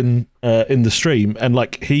Tipple was in the stream, and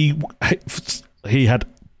like he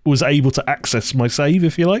was able to access my save,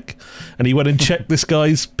 if you like, and he went and checked this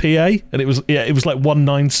guy's PA, and it was like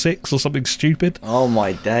 196 or something stupid. Oh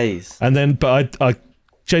my days! And then, but I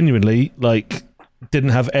genuinely like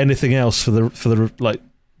didn't have anything else for the like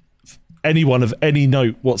anyone of any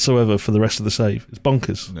note whatsoever for the rest of the save. It's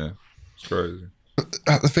bonkers. Yeah, it's crazy.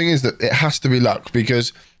 The thing is that it has to be luck,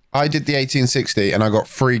 because I did the 1860 and I got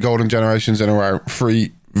 3 golden generations in a row,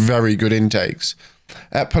 3 very good intakes.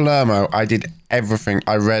 At Palermo, I did everything.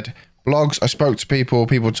 I read blogs, I spoke to people.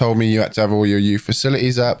 People told me you had to have all your youth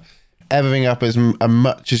facilities up, everything up as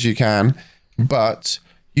much as you can. But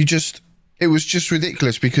it was just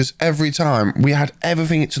ridiculous, because every time we had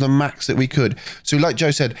everything to the max that we could. So like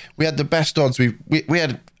Joe said, we had the best odds. We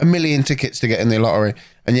had 1 million tickets to get in the lottery,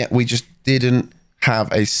 and yet we just didn't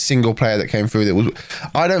have a single player that came through. That was,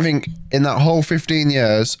 I don't think in that whole 15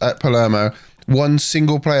 years at Palermo, one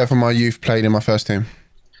single player from my youth played in my first team.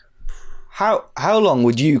 How long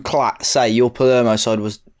would you say your Palermo side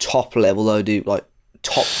was top level though, dude? Like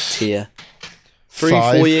top tier?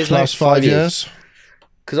 4 years, last 5 years.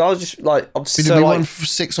 Because I was just like, we won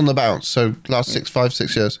 6 on the bounce, so last 5,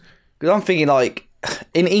 6 years. Because I'm thinking like,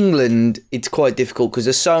 in England, it's quite difficult because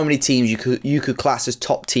there's so many teams you could class as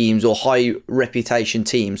top teams or high reputation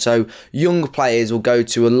teams. So young players will go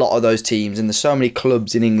to a lot of those teams, and there's so many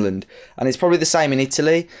clubs in England, and it's probably the same in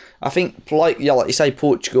Italy. I think like you say,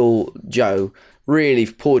 Portugal, Joe. Really,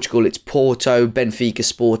 for Portugal, it's Porto, Benfica,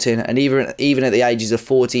 Sporting, and even at the ages of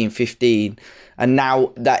 14, 15. And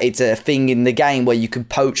now that it's a thing in the game where you can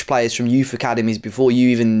poach players from youth academies before you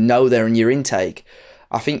even know they're in your intake.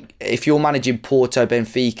 I think if you're managing Porto,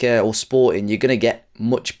 Benfica or Sporting, you're going to get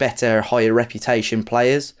much better, higher reputation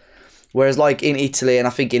players. Whereas like in Italy and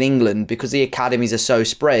I think in England, because the academies are so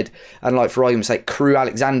spread, and like for argument's sake, Crewe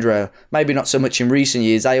Alexandra, maybe not so much in recent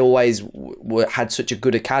years, they always had such a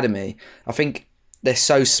good academy. I think they're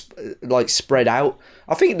so spread out.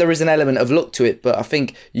 I think there is an element of luck to it, but I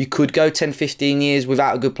think you could go 10, 15 years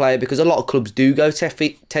without a good player, because a lot of clubs do go 10,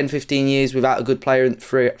 15 years without a good player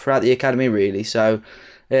throughout the academy, really. So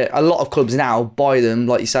a lot of clubs now buy them,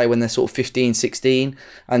 like you say, when they're sort of 15, 16.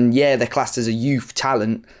 And yeah, they're classed as a youth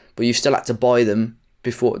talent, but you've still had to buy them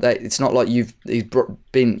before. It's not like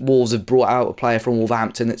Wolves have brought out a player from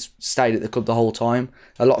Wolverhampton that's stayed at the club the whole time.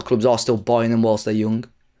 A lot of clubs are still buying them whilst they're young.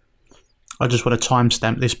 I just want to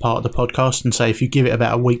timestamp this part of the podcast and say if you give it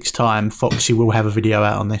about a week's time, Foxy will have a video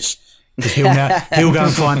out on this. He'll go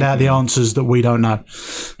and find out the answers that we don't know.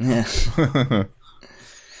 Yeah.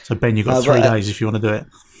 So Ben, you've got 3 days if you want to do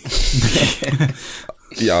it.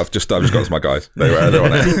 Yeah, I've just got to my guys. They're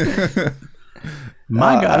on it.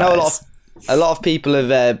 My guys. I know a lot of people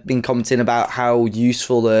have been commenting about how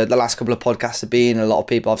useful the last couple of podcasts have been. A lot of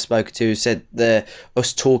people I've spoken to said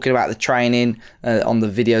us talking about the training on the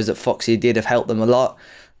videos that Foxy did have helped them a lot.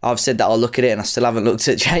 I've said that I'll look at it, and I still haven't looked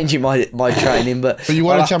at changing my training. But you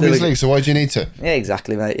won a Champions League, so why do you need to? Yeah,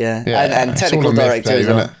 exactly, mate. Yeah. And technical director as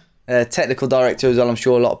well. Technical director as well. I'm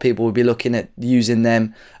sure a lot of people will be looking at using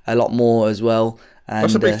them a lot more as well. And,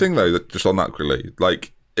 that's a big thing, though. That just on that quickly,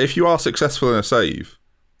 like if you are successful in a save,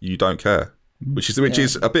 you don't care, which is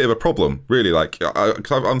a bit of a problem, really. Like,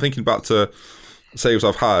 because I'm thinking back to saves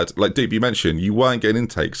I've had. Like, Deep, you mentioned you weren't getting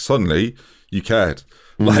intakes. Suddenly, you cared,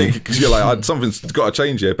 like because you're like, something's got to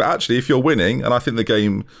change here. But actually, if you're winning, and I think the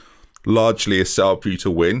game largely is set up for you to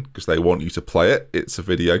win because they want you to play it. It's a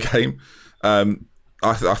video game. I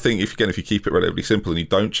think if you keep it relatively simple and you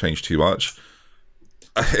don't change too much,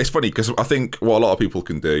 it's funny because I think what a lot of people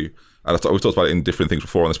can do, and we've talked about it in different things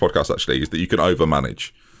before on this podcast actually, is that you can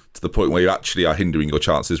overmanage to the point where you actually are hindering your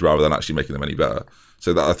chances rather than actually making them any better.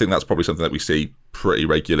 So I think that's probably something that we see pretty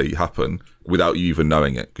regularly happen without you even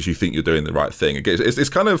knowing it, because you think you're doing the right thing. It's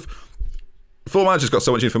kind of, Football Manager's got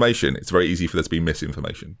so much information, it's very easy for there to be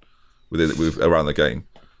misinformation with around the game.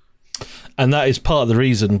 And that is part of the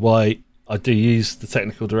reason why I do use the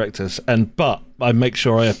technical directors, but I make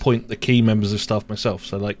sure I appoint the key members of staff myself.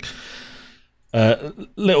 So, like,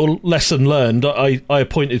 little lesson learned, I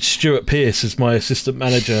appointed Stuart Pearce as my assistant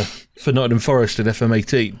manager for Nottingham Forest in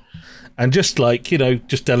FM18, and just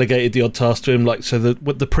delegated the odd task to him, like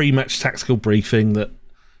with the pre-match tactical briefing that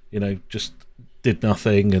just did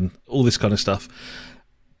nothing and all this kind of stuff.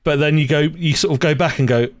 But then you sort of go back and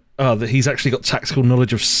go, that he's actually got tactical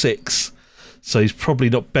knowledge of 6. So he's probably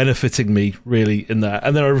not benefiting me really in that.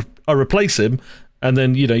 And then I replace him, and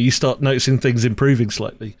then you start noticing things improving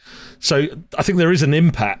slightly. So I think there is an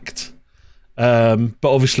impact, but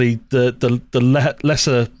obviously the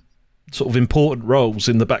lesser sort of important roles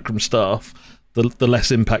in the backroom staff, the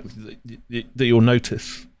less impact that you'll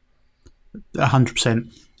notice.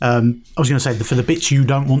 100%. I was going to say, for the bits you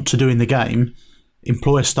don't want to do in the game,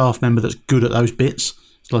 employ a staff member that's good at those bits.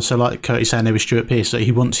 So like Curtis saying there with Stuart Pearce, so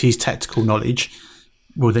he wants his tactical knowledge.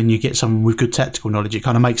 Well, then you get someone with good tactical knowledge. It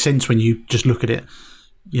kind of makes sense when you just look at it,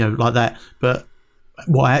 like that. But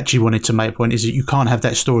what I actually wanted to make a point is that you can't have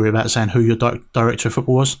that story about saying who your director of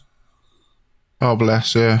football was. Oh,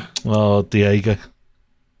 bless, yeah. Oh, Diego.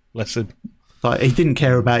 Bless him. Like, he didn't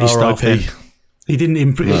care about his staff. R.I.P. He didn't.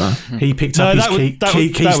 He picked up his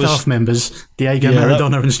key staff members, Diego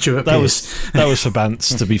Maradona and Stuart Pearce. That was for Bance,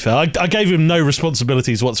 to be fair. I gave him no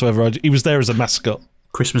responsibilities whatsoever. He was there as a mascot.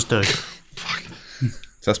 Christmas Day.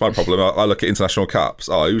 So that's my problem. I look at international caps.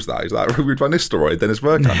 Oh, who's that? Is that Ruud van Nistelrooy? Dennis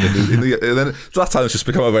Bergkamp. And then Zlatan's just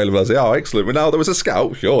become available. I say, oh, excellent. Well, now there was a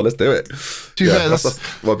scout. Sure, let's do it.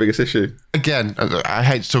 That's my biggest issue. Again, I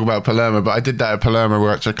hate to talk about Palermo, but I did that at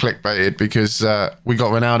Palermo, which I clickbaited because we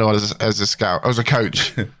got Ronaldo as a scout. I was a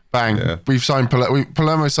coach. Bang. Yeah. We've signed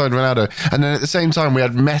Palermo signed Ronaldo. And then at the same time, we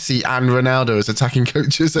had Messi and Ronaldo as attacking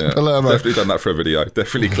coaches at Palermo. Definitely done that for a video.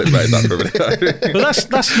 Definitely clickbaited that for a video. But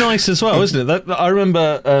that's nice as well, isn't it? I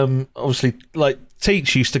remember, obviously, like,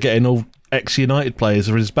 Teach used to get in all ex-United players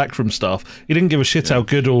or his backroom staff. He didn't give a shit how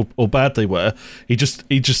good or bad they were. His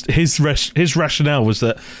rationale was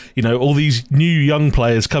that, all these new young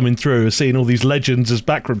players coming through are seeing all these legends as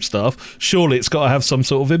backroom staff. Surely it's got to have some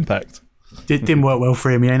sort of impact. Didn't work well for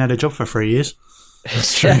him. He ain't had a job for 3 years.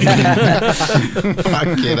 It's true.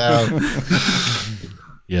 Fucking hell.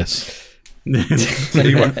 Yes.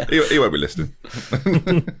 he won't be listening.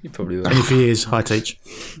 You probably will. And if he is, hi Teach.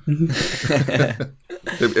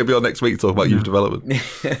 He'll be on next week talking about youth development.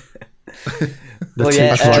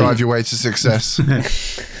 Drive your way to success. The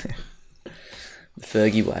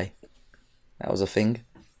Fergie way. That was a thing.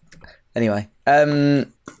 Anyway,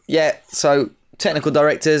 so technical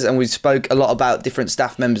directors, and we spoke a lot about different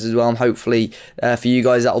staff members as well, and hopefully for you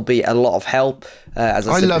guys that'll be a lot of help. As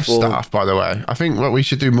I said love before. staff, by the way. I think we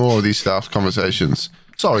should do more of these staff conversations.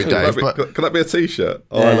 Sorry, Dave, but can that be a T-shirt?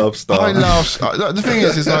 Oh, I love staff. I love. The thing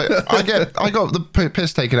is like I got the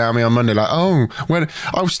piss taken out of me on Monday. Like, when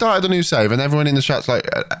I started a new save, and everyone in the chat's like,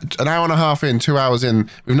 an hour and a half in, 2 hours in,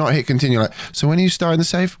 we've not hit continue. Like, so when are you starting the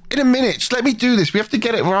save? In a minute, just let me do this. We have to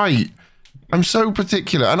get it right. I'm so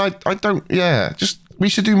particular, and I don't. Yeah, just we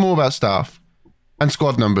should do more about staff and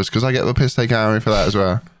squad numbers because I get the piss taken out of me for that as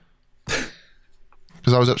well.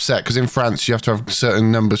 Because I was upset because in France you have to have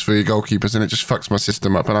certain numbers for your goalkeepers, and it just fucks my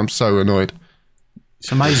system up, and I'm so annoyed.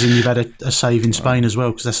 It's amazing you've had a save in Spain as well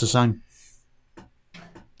because that's the same.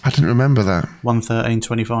 I didn't remember that.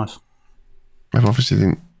 113.25. I obviously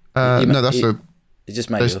didn't. No, that's a. It just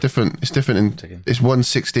made it's different. It's different. It's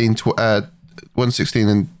 116. 116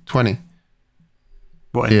 and 20.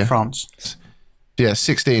 What in France? Yeah,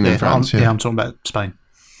 16 in France. I'm talking about Spain.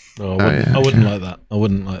 Oh, I wouldn't like that. I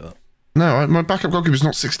wouldn't like that. No, my backup goalkeeper's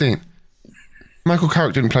not 16. Michael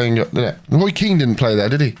Carrick didn't play there. Roy Keane didn't play there,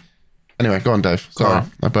 did he? Anyway, go on, Dave. Sorry,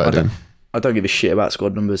 I butted in. I don't give a shit about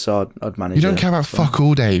squad numbers, so I'd manage. You don't care about fuck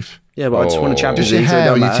all, Dave. Yeah, but I just want a Champions Just your League.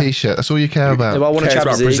 hair on your T-shirt. That's all you care about. Yeah, I want a Cares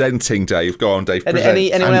Champions about League. presenting, Dave. Go on, Dave.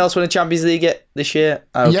 Anyone else want a Champions League this year?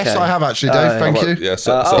 Okay. Yes, I have actually, Dave. Thank you. Yeah,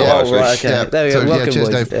 right, okay. Yeah. There we go. Welcome, cheers,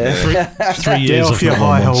 boys. Dave. 3 years Get off of your not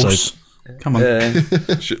high one, horse. Come on.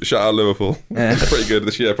 Shout out Liverpool. They're pretty good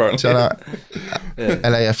this year, apparently. Shout out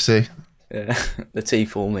LAFC. The T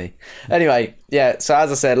for me. Anyway, so as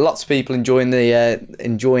I said, lots of people enjoying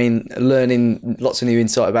learning lots of new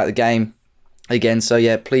insight about the game again.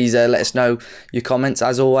 So please let us know your comments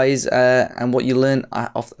as always and what you learned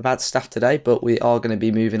about staff today. But we are going to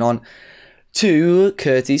be moving on to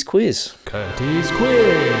Curtis quiz. Curtis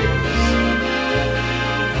quiz.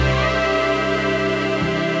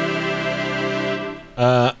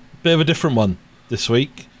 Bit of a different one this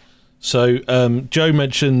week. So Joe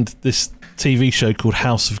mentioned this TV show called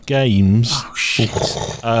House of Games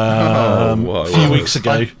a few weeks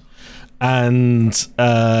ago, and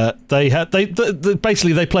they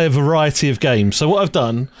basically play a variety of games. So what I've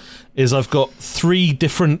done is I've got 3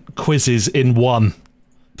 different quizzes in one.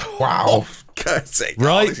 Wow, Curtis.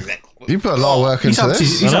 Right? You put a lot of work into this.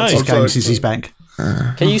 He's up to his game since he's back.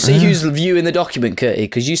 Can you see who's viewing the document, Curtis?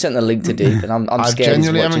 Because you sent the link to Deep, and I'm scared. I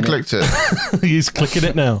genuinely haven't clicked it. He's clicking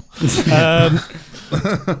it now.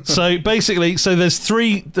 So basically, there's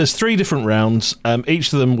three different rounds,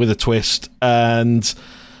 each of them with a twist, and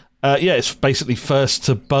it's basically first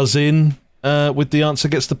to buzz in with the answer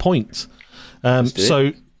gets the point.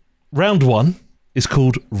 So round 1 is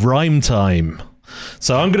called Rhyme Time.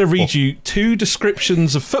 So I'm going to read you 2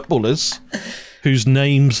 descriptions of footballers, whose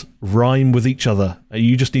names rhyme with each other.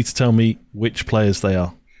 You just need to tell me which players they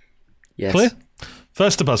are. Yes. Clear?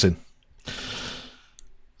 First to buzz in.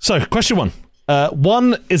 So, question 1.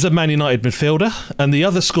 One is a Man United midfielder, and the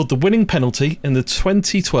other scored the winning penalty in the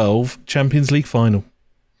 2012 Champions League final.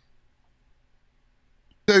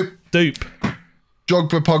 Dupe.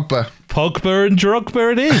 Pogba. Pogba and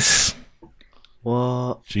Drogba it is.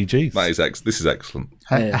 What? GG. This is excellent.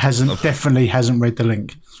 Definitely hasn't read the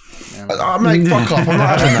link. Mate, fuck off. I'm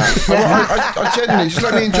not having that. I genuinely, just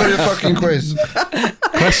let me enjoy the fucking quiz.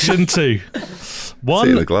 Question 2.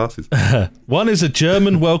 See the glasses. One is a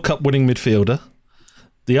German World Cup winning midfielder.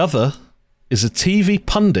 The other is a TV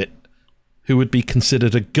pundit who would be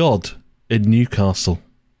considered a god in Newcastle.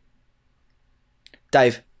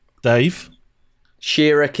 Dave.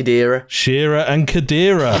 Shearer Shearer, Khedira. And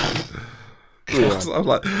Khedira.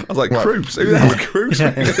 I was like, Cruz. Who the hell is Cruz?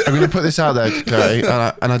 I'm going to put this out there, Curry,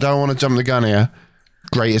 and I don't want to jump the gun here.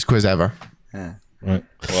 Greatest quiz ever. Right.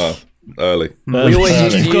 Wow. Early. We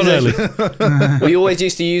always You've gone early. We always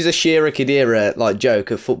used to use a Shearer Khedira like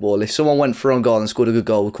joke at football. If someone went for on goal and scored a good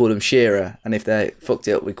goal, we called him Shearer, and if they fucked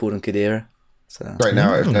it up, we called him Khedira. So Great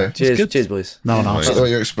narrative, though. cheers, boys. No. That's the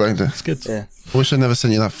way you explained it. It's good. Yeah. I wish I'd never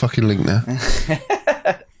sent you that fucking link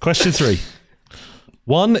there. Question 3.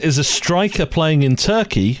 One is a striker playing in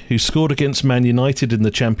Turkey who scored against Man United in the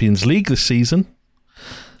Champions League this season.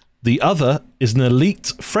 The other is an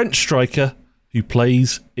elite French striker who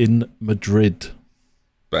plays in Madrid.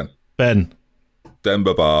 Ben.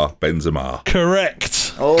 Demba Ba, Benzema.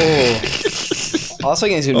 Correct. Oh, I was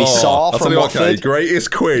thinking it's going to be Sarr I'll tell from you what, Kay, Watford.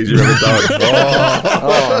 greatest quiz you've ever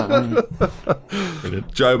done.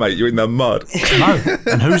 Joe, mate, you're in the mud. No.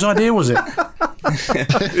 And whose idea was it?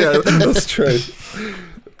 Yeah, that's true.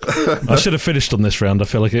 I should have finished on this round. I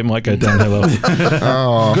feel like it might go downhill.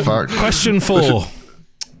 Oh, fuck. Question 4.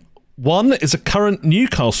 One is a current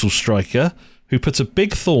Newcastle striker who put a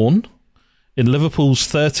big thorn in Liverpool's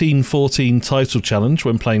 13-14 title challenge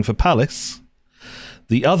when playing for Palace.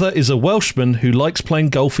 The other is a Welshman who likes playing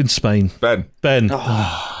golf in Spain. Ben.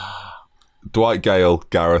 Dwight Gale,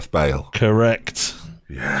 Gareth Bale. Correct.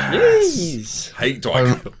 Jeez. Hate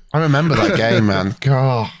Dwight Gale. I remember that game, man.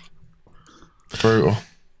 God. Brutal.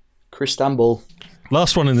 Chris Stamble.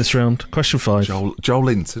 Last one in this round. Question 5. Joel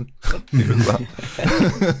Linton.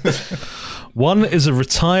 One is a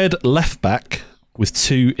retired left back with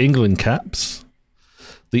 2 England caps.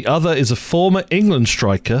 The other is a former England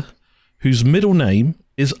striker whose middle name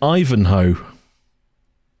is Ivanhoe.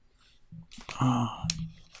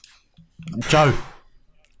 Joe.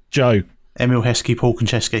 Oh. Emil Heskey, Paul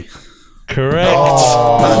Konchesky. Correct.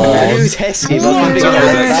 I knew it was Heskey. but I couldn't think of the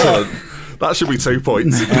left back. Excellent. That should be 2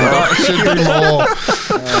 points. That should be more.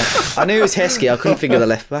 I knew it was Heskey. I couldn't think of the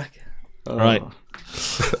left back. Right.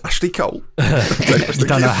 Ashley Cole. You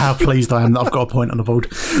don't know how pleased I am that I've got a point on the board.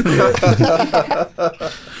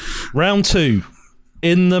 Round 2.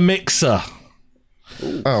 In the mixer.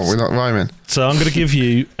 Oh, we're not rhyming. So I'm going to give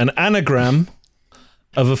you an anagram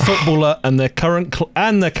of a footballer and their current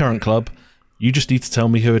club. You just need to tell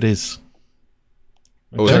me who it is.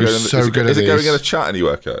 Oh, Joe's so good at Is it going these. in a chat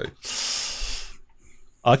anywhere, Kay?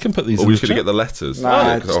 I can put these Or are in we the just going to chat. get the letters?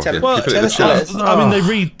 Nah, Oh, just tell- yeah. well, Keep it in tell the us chat. what it is. I mean,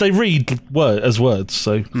 they read as words.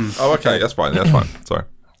 So Oh, okay, that's fine. That's fine. Sorry.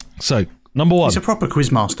 so number 1. He's a proper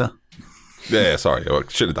quizmaster. Yeah, sorry. I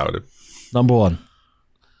should have doubted him. Number 1.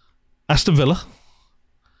 Aston Villa.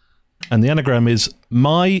 And the anagram is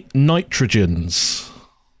My Nitrogens.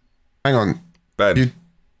 Hang on. Ben. You-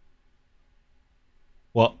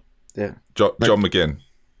 What? Yeah. John McGinn.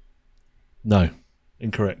 No.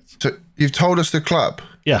 Incorrect. So you've told us the club.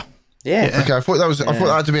 Yeah. Yeah. Okay, I thought that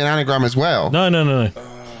had to be an anagram as well. No.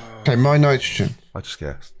 Okay, my nitrogen. I just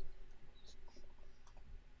guessed.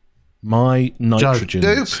 My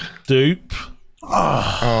Nitrogens. Dupe.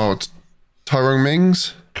 Oh, Tyrone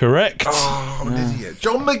Mings. Correct. Oh, I'm an idiot.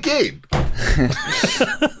 John McGinn.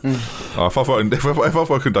 Oh, if I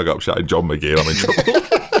fucking dug up shouting John McGinn, I'm in trouble.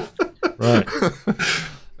 Right.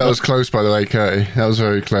 That was close, by the way, Curty. That was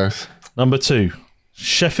very close. Number 2.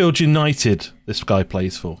 Sheffield United, this guy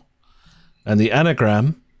plays for. And the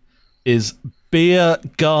anagram is Beer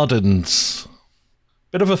Gardens.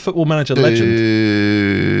 Bit of a football manager legend.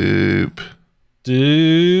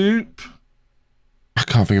 Dupe. I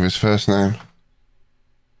can't think of his first name.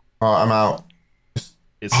 Oh, I'm out.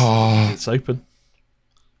 It's open.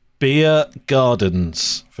 Beer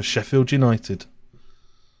Gardens for Sheffield United.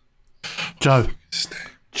 Joe.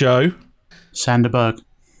 Sanderberg.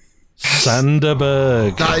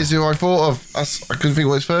 Sanderberg. That is who I thought of. I couldn't think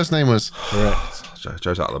what his first name was. Correct.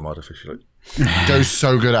 Joe's out of the mud officially. Joe's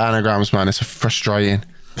so good at anagrams, man. It's frustrating.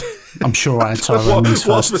 I'm sure I had Tyrone What Mings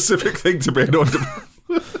first. specific thing to be annoyed about?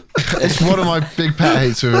 It's one of my big pet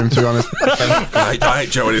hates with him, to be honest. I hate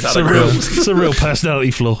Joe and he's had a grill. It's a real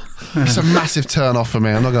personality flaw. It's a massive turn off for me,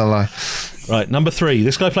 I'm not going to lie. Right, number 3.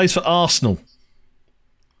 This guy plays for Arsenal.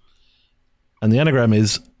 And the anagram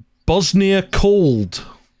is Bosnia Called.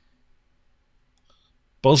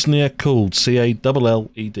 Bosnia Called.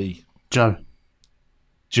 Called. Joe.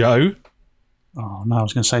 Joe? Oh, no, I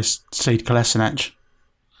was going to say Seed Kolasinac.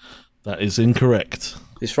 That is incorrect.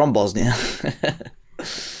 He's from Bosnia.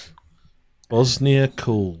 Bosnia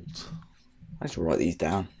Called. I should write these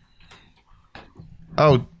down.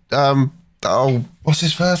 Oh, what's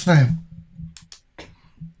his first name?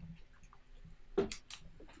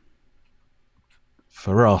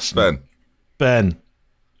 For Arsenal. Ben.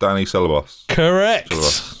 Danny Ceballos. Correct.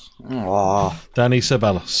 Oh, Danny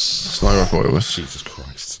Ceballos. That's not who I thought it was. Jesus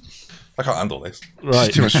Christ. I can't handle this. Right.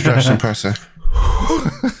 It's too much stress and pressure.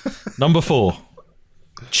 Number 4.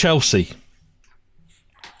 Chelsea.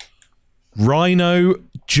 Rhino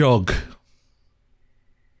Jog.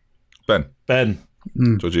 Ben.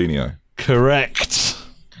 Jorginho. Correct.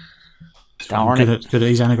 darn Good it. at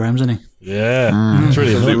these anagrams, isn't he? Yeah. It's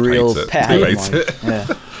really Luke Real hates it. pet Luke hate hates mine. it.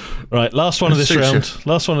 Yeah. Right, last one of this Suits you. round.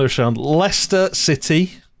 Last one of this round. Leicester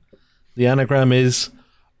City. The anagram is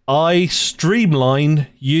I streamline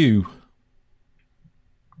you.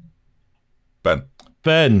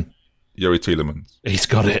 Ben. Yuri Tielemans. He's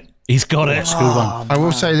got it. He's got it. That's a good one. I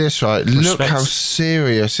will say this, right? Look Respect. how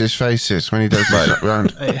serious his face is when he does that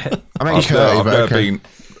round. I mean, I've Curly, never but okay. been.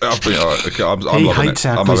 All right, okay, I'm He loving hates it.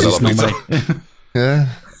 our I'm having a quizzes lovely normally. time. Yeah.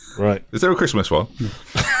 Right. Is there a Christmas one?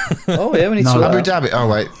 Oh, yeah, we need to No, sort Abu that out. Dhabi. Oh,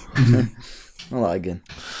 wait. Not that again.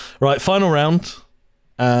 Right, final round.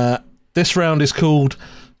 This round is called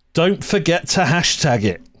Don't Forget to Hashtag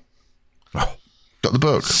It. Got the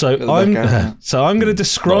book. So the book out, yeah. I'm going to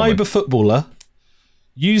describe Blimey. a footballer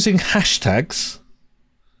using hashtags.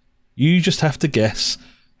 You just have to guess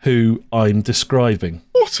who I'm describing.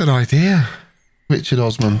 What an idea. Richard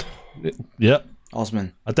Osmond. Yep.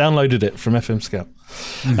 Osman. I downloaded it from FM Scout.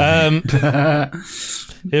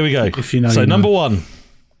 Here we go. If you know, so you know. number 1,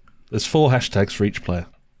 there's 4 hashtags for each player.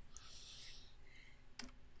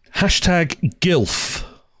 Hashtag GILF.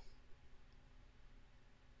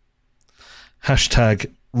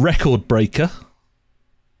 Hashtag record breaker.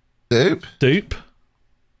 Dupe. Dupe.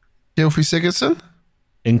 Gylfi Sigurdsson.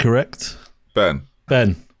 Incorrect. Ben.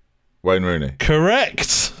 Wayne Rooney.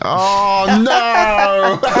 Correct. Oh,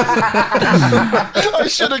 no. I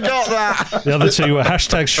should have got that. The other 2 were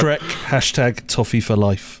hashtag Shrek, hashtag Toffee for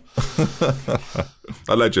life.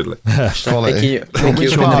 Allegedly. Quality.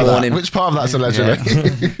 Which one warning? Which part of that's allegedly?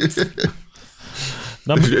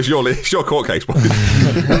 It's your court case, boy.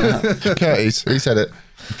 Curtis, he said it.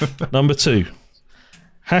 Number 2.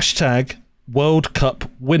 Hashtag World Cup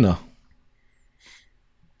winner.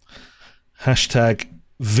 Hashtag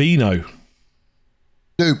Vino.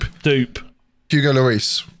 Dupe. Hugo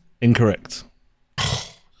Lloris. Incorrect.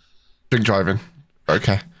 Drink driving.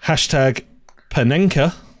 Okay. Hashtag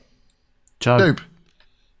Panenka. Joe.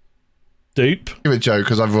 Dupe. Give it Joe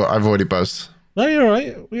because I've already buzzed. No, you're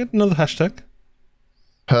right. We had another hashtag.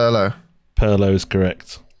 Perlo. Perlo is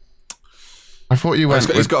correct. I thought you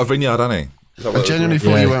went. He's got a vineyard, hasn't he? I genuinely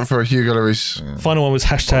thought Yeah. you went for a Hugo Lloris. Final one was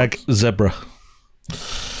hashtag Zebra.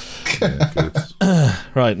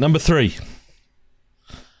 Right, number 3.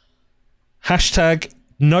 Hashtag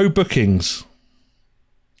no bookings.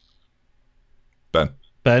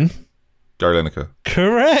 Ben. Gary Lineker.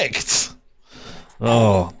 Correct.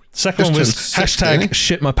 Oh, second one was Just turned 60, hashtag didn't he?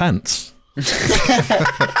 shit my pants.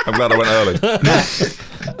 I'm glad I went early.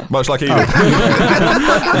 Much like Eden.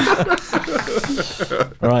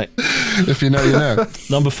 Right, If you know, you know.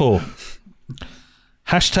 number 4.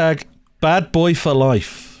 Hashtag bad boy for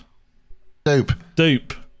life. Dupe.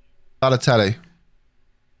 Balotelli.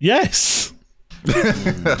 Yes.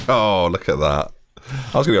 Oh, look at that.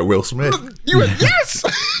 I was going to go Will Smith. You went, yes!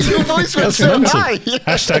 Your voice went so mental. high.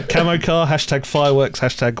 Hashtag camo car, hashtag fireworks,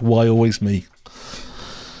 hashtag why always me.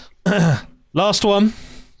 Last one.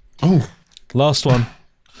 Oh, Last one.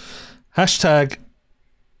 Hashtag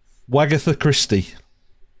Wagatha Christie.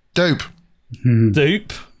 Dupe.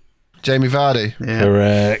 Dupe. Jamie Vardy.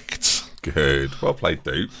 Correct. Good. Well played,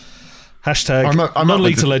 dude. Hashtag I'm not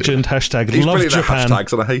non-league with to the- legend. Hashtag He's love brilliant at Japan.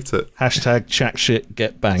 hashtags and I hate it. Hashtag chat shit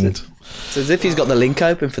get banged. It's as if he's got the link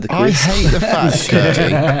open for the I quiz. hate the fact, Curdy,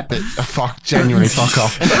 that, genuinely, fuck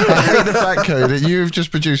off. I hate the fact, Curdy, that you've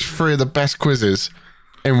just produced 3 of the best quizzes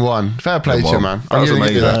in one. Fair play to you, man. That was gonna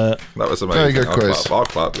give you amazing. that. That was amazing. Very good I'll quiz. Clap. I'll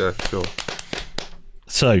clap, yeah, sure.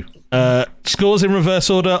 So, scores in reverse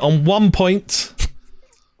order on 1 point.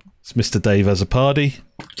 It's Mr. Dave as a party.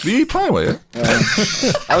 Were you playing with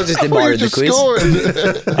it? I was just admiring the quiz.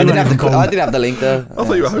 I didn't have the link though. I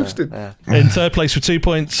thought you were hosting. In third place with 2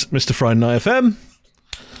 points, Mr. Friday Night FM.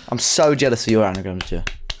 I'm so jealous of your anagrams, Joe.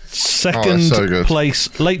 Second so good.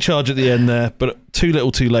 place, late charge at the end there, but too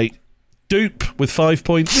little too late. Dupe with 5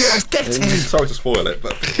 points. Yes, get in. Sorry to spoil it,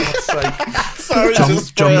 but for God's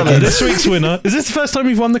sake. John McGinn. This week's winner. Is this the first time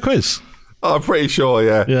you've won the quiz? Oh, I'm pretty sure,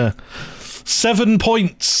 yeah. Yeah. 7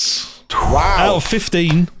 points. Wow. Out of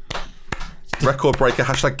 15. Record breaker,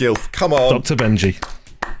 #Gilf. Come on. Dr. Benji.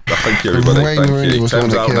 Thank you, everybody. Wayne Thank Rooney you. was the one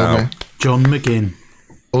Turns that out killed now. me. John McGinn.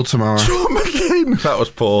 All tomorrow. John McGinn. That was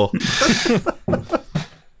poor.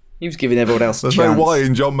 He was giving everyone else a There's chance. no Y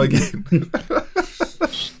in John McGinn.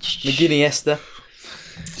 McGinney Esther.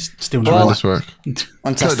 Still Well, not. This work.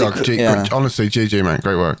 Fantastic. Dog, yeah. honestly, GG, mate.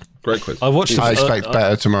 Great work. Great quiz. I watched I expect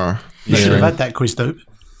better tomorrow. You should have had that quiz, Dope.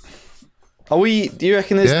 Do you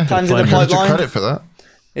reckon there's Yeah, plans in the playing Give you pipeline? credit for that.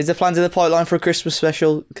 Is there plans in the pipeline for a Christmas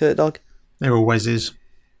special, Kurt Dog? There always is.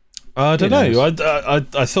 I don't know.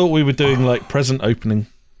 I thought we were doing like present opening.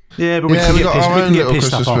 Yeah, but we Yeah, can we get got pissed, our we own can get little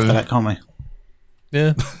pissed up Christmas after video. that, can't we?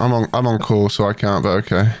 Yeah. I'm on call, so I can't. But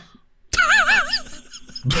okay.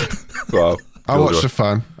 Wow. I watch the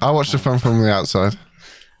fun. I watch the fun from the outside.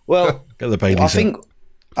 Well, Get the Baileys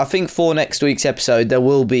I think for next week's episode there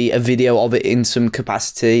will be a video of it in some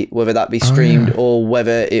capacity, whether that be streamed or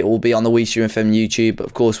whether it will be on the We Stream FM YouTube. But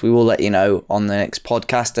of course, we will let you know on the next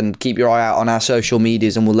podcast, and keep your eye out on our social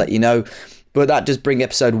medias, and we'll let you know. But that does bring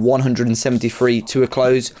episode 173 to a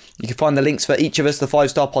close. You can find the links for each of us, the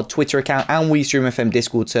 5-Star Pod Twitter account and We Stream FM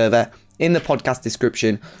Discord server, in the podcast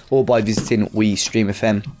description, or by visiting We Stream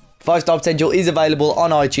FM. 5-Star Potential is available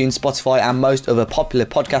on iTunes, Spotify, and most other popular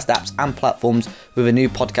podcast apps and platforms, with a new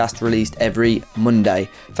podcast released every Monday.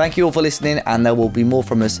 Thank you all for listening, and there will be more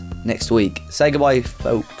from us next week. Say goodbye,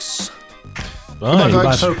 folks. Bye.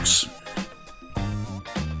 Goodbye, folks.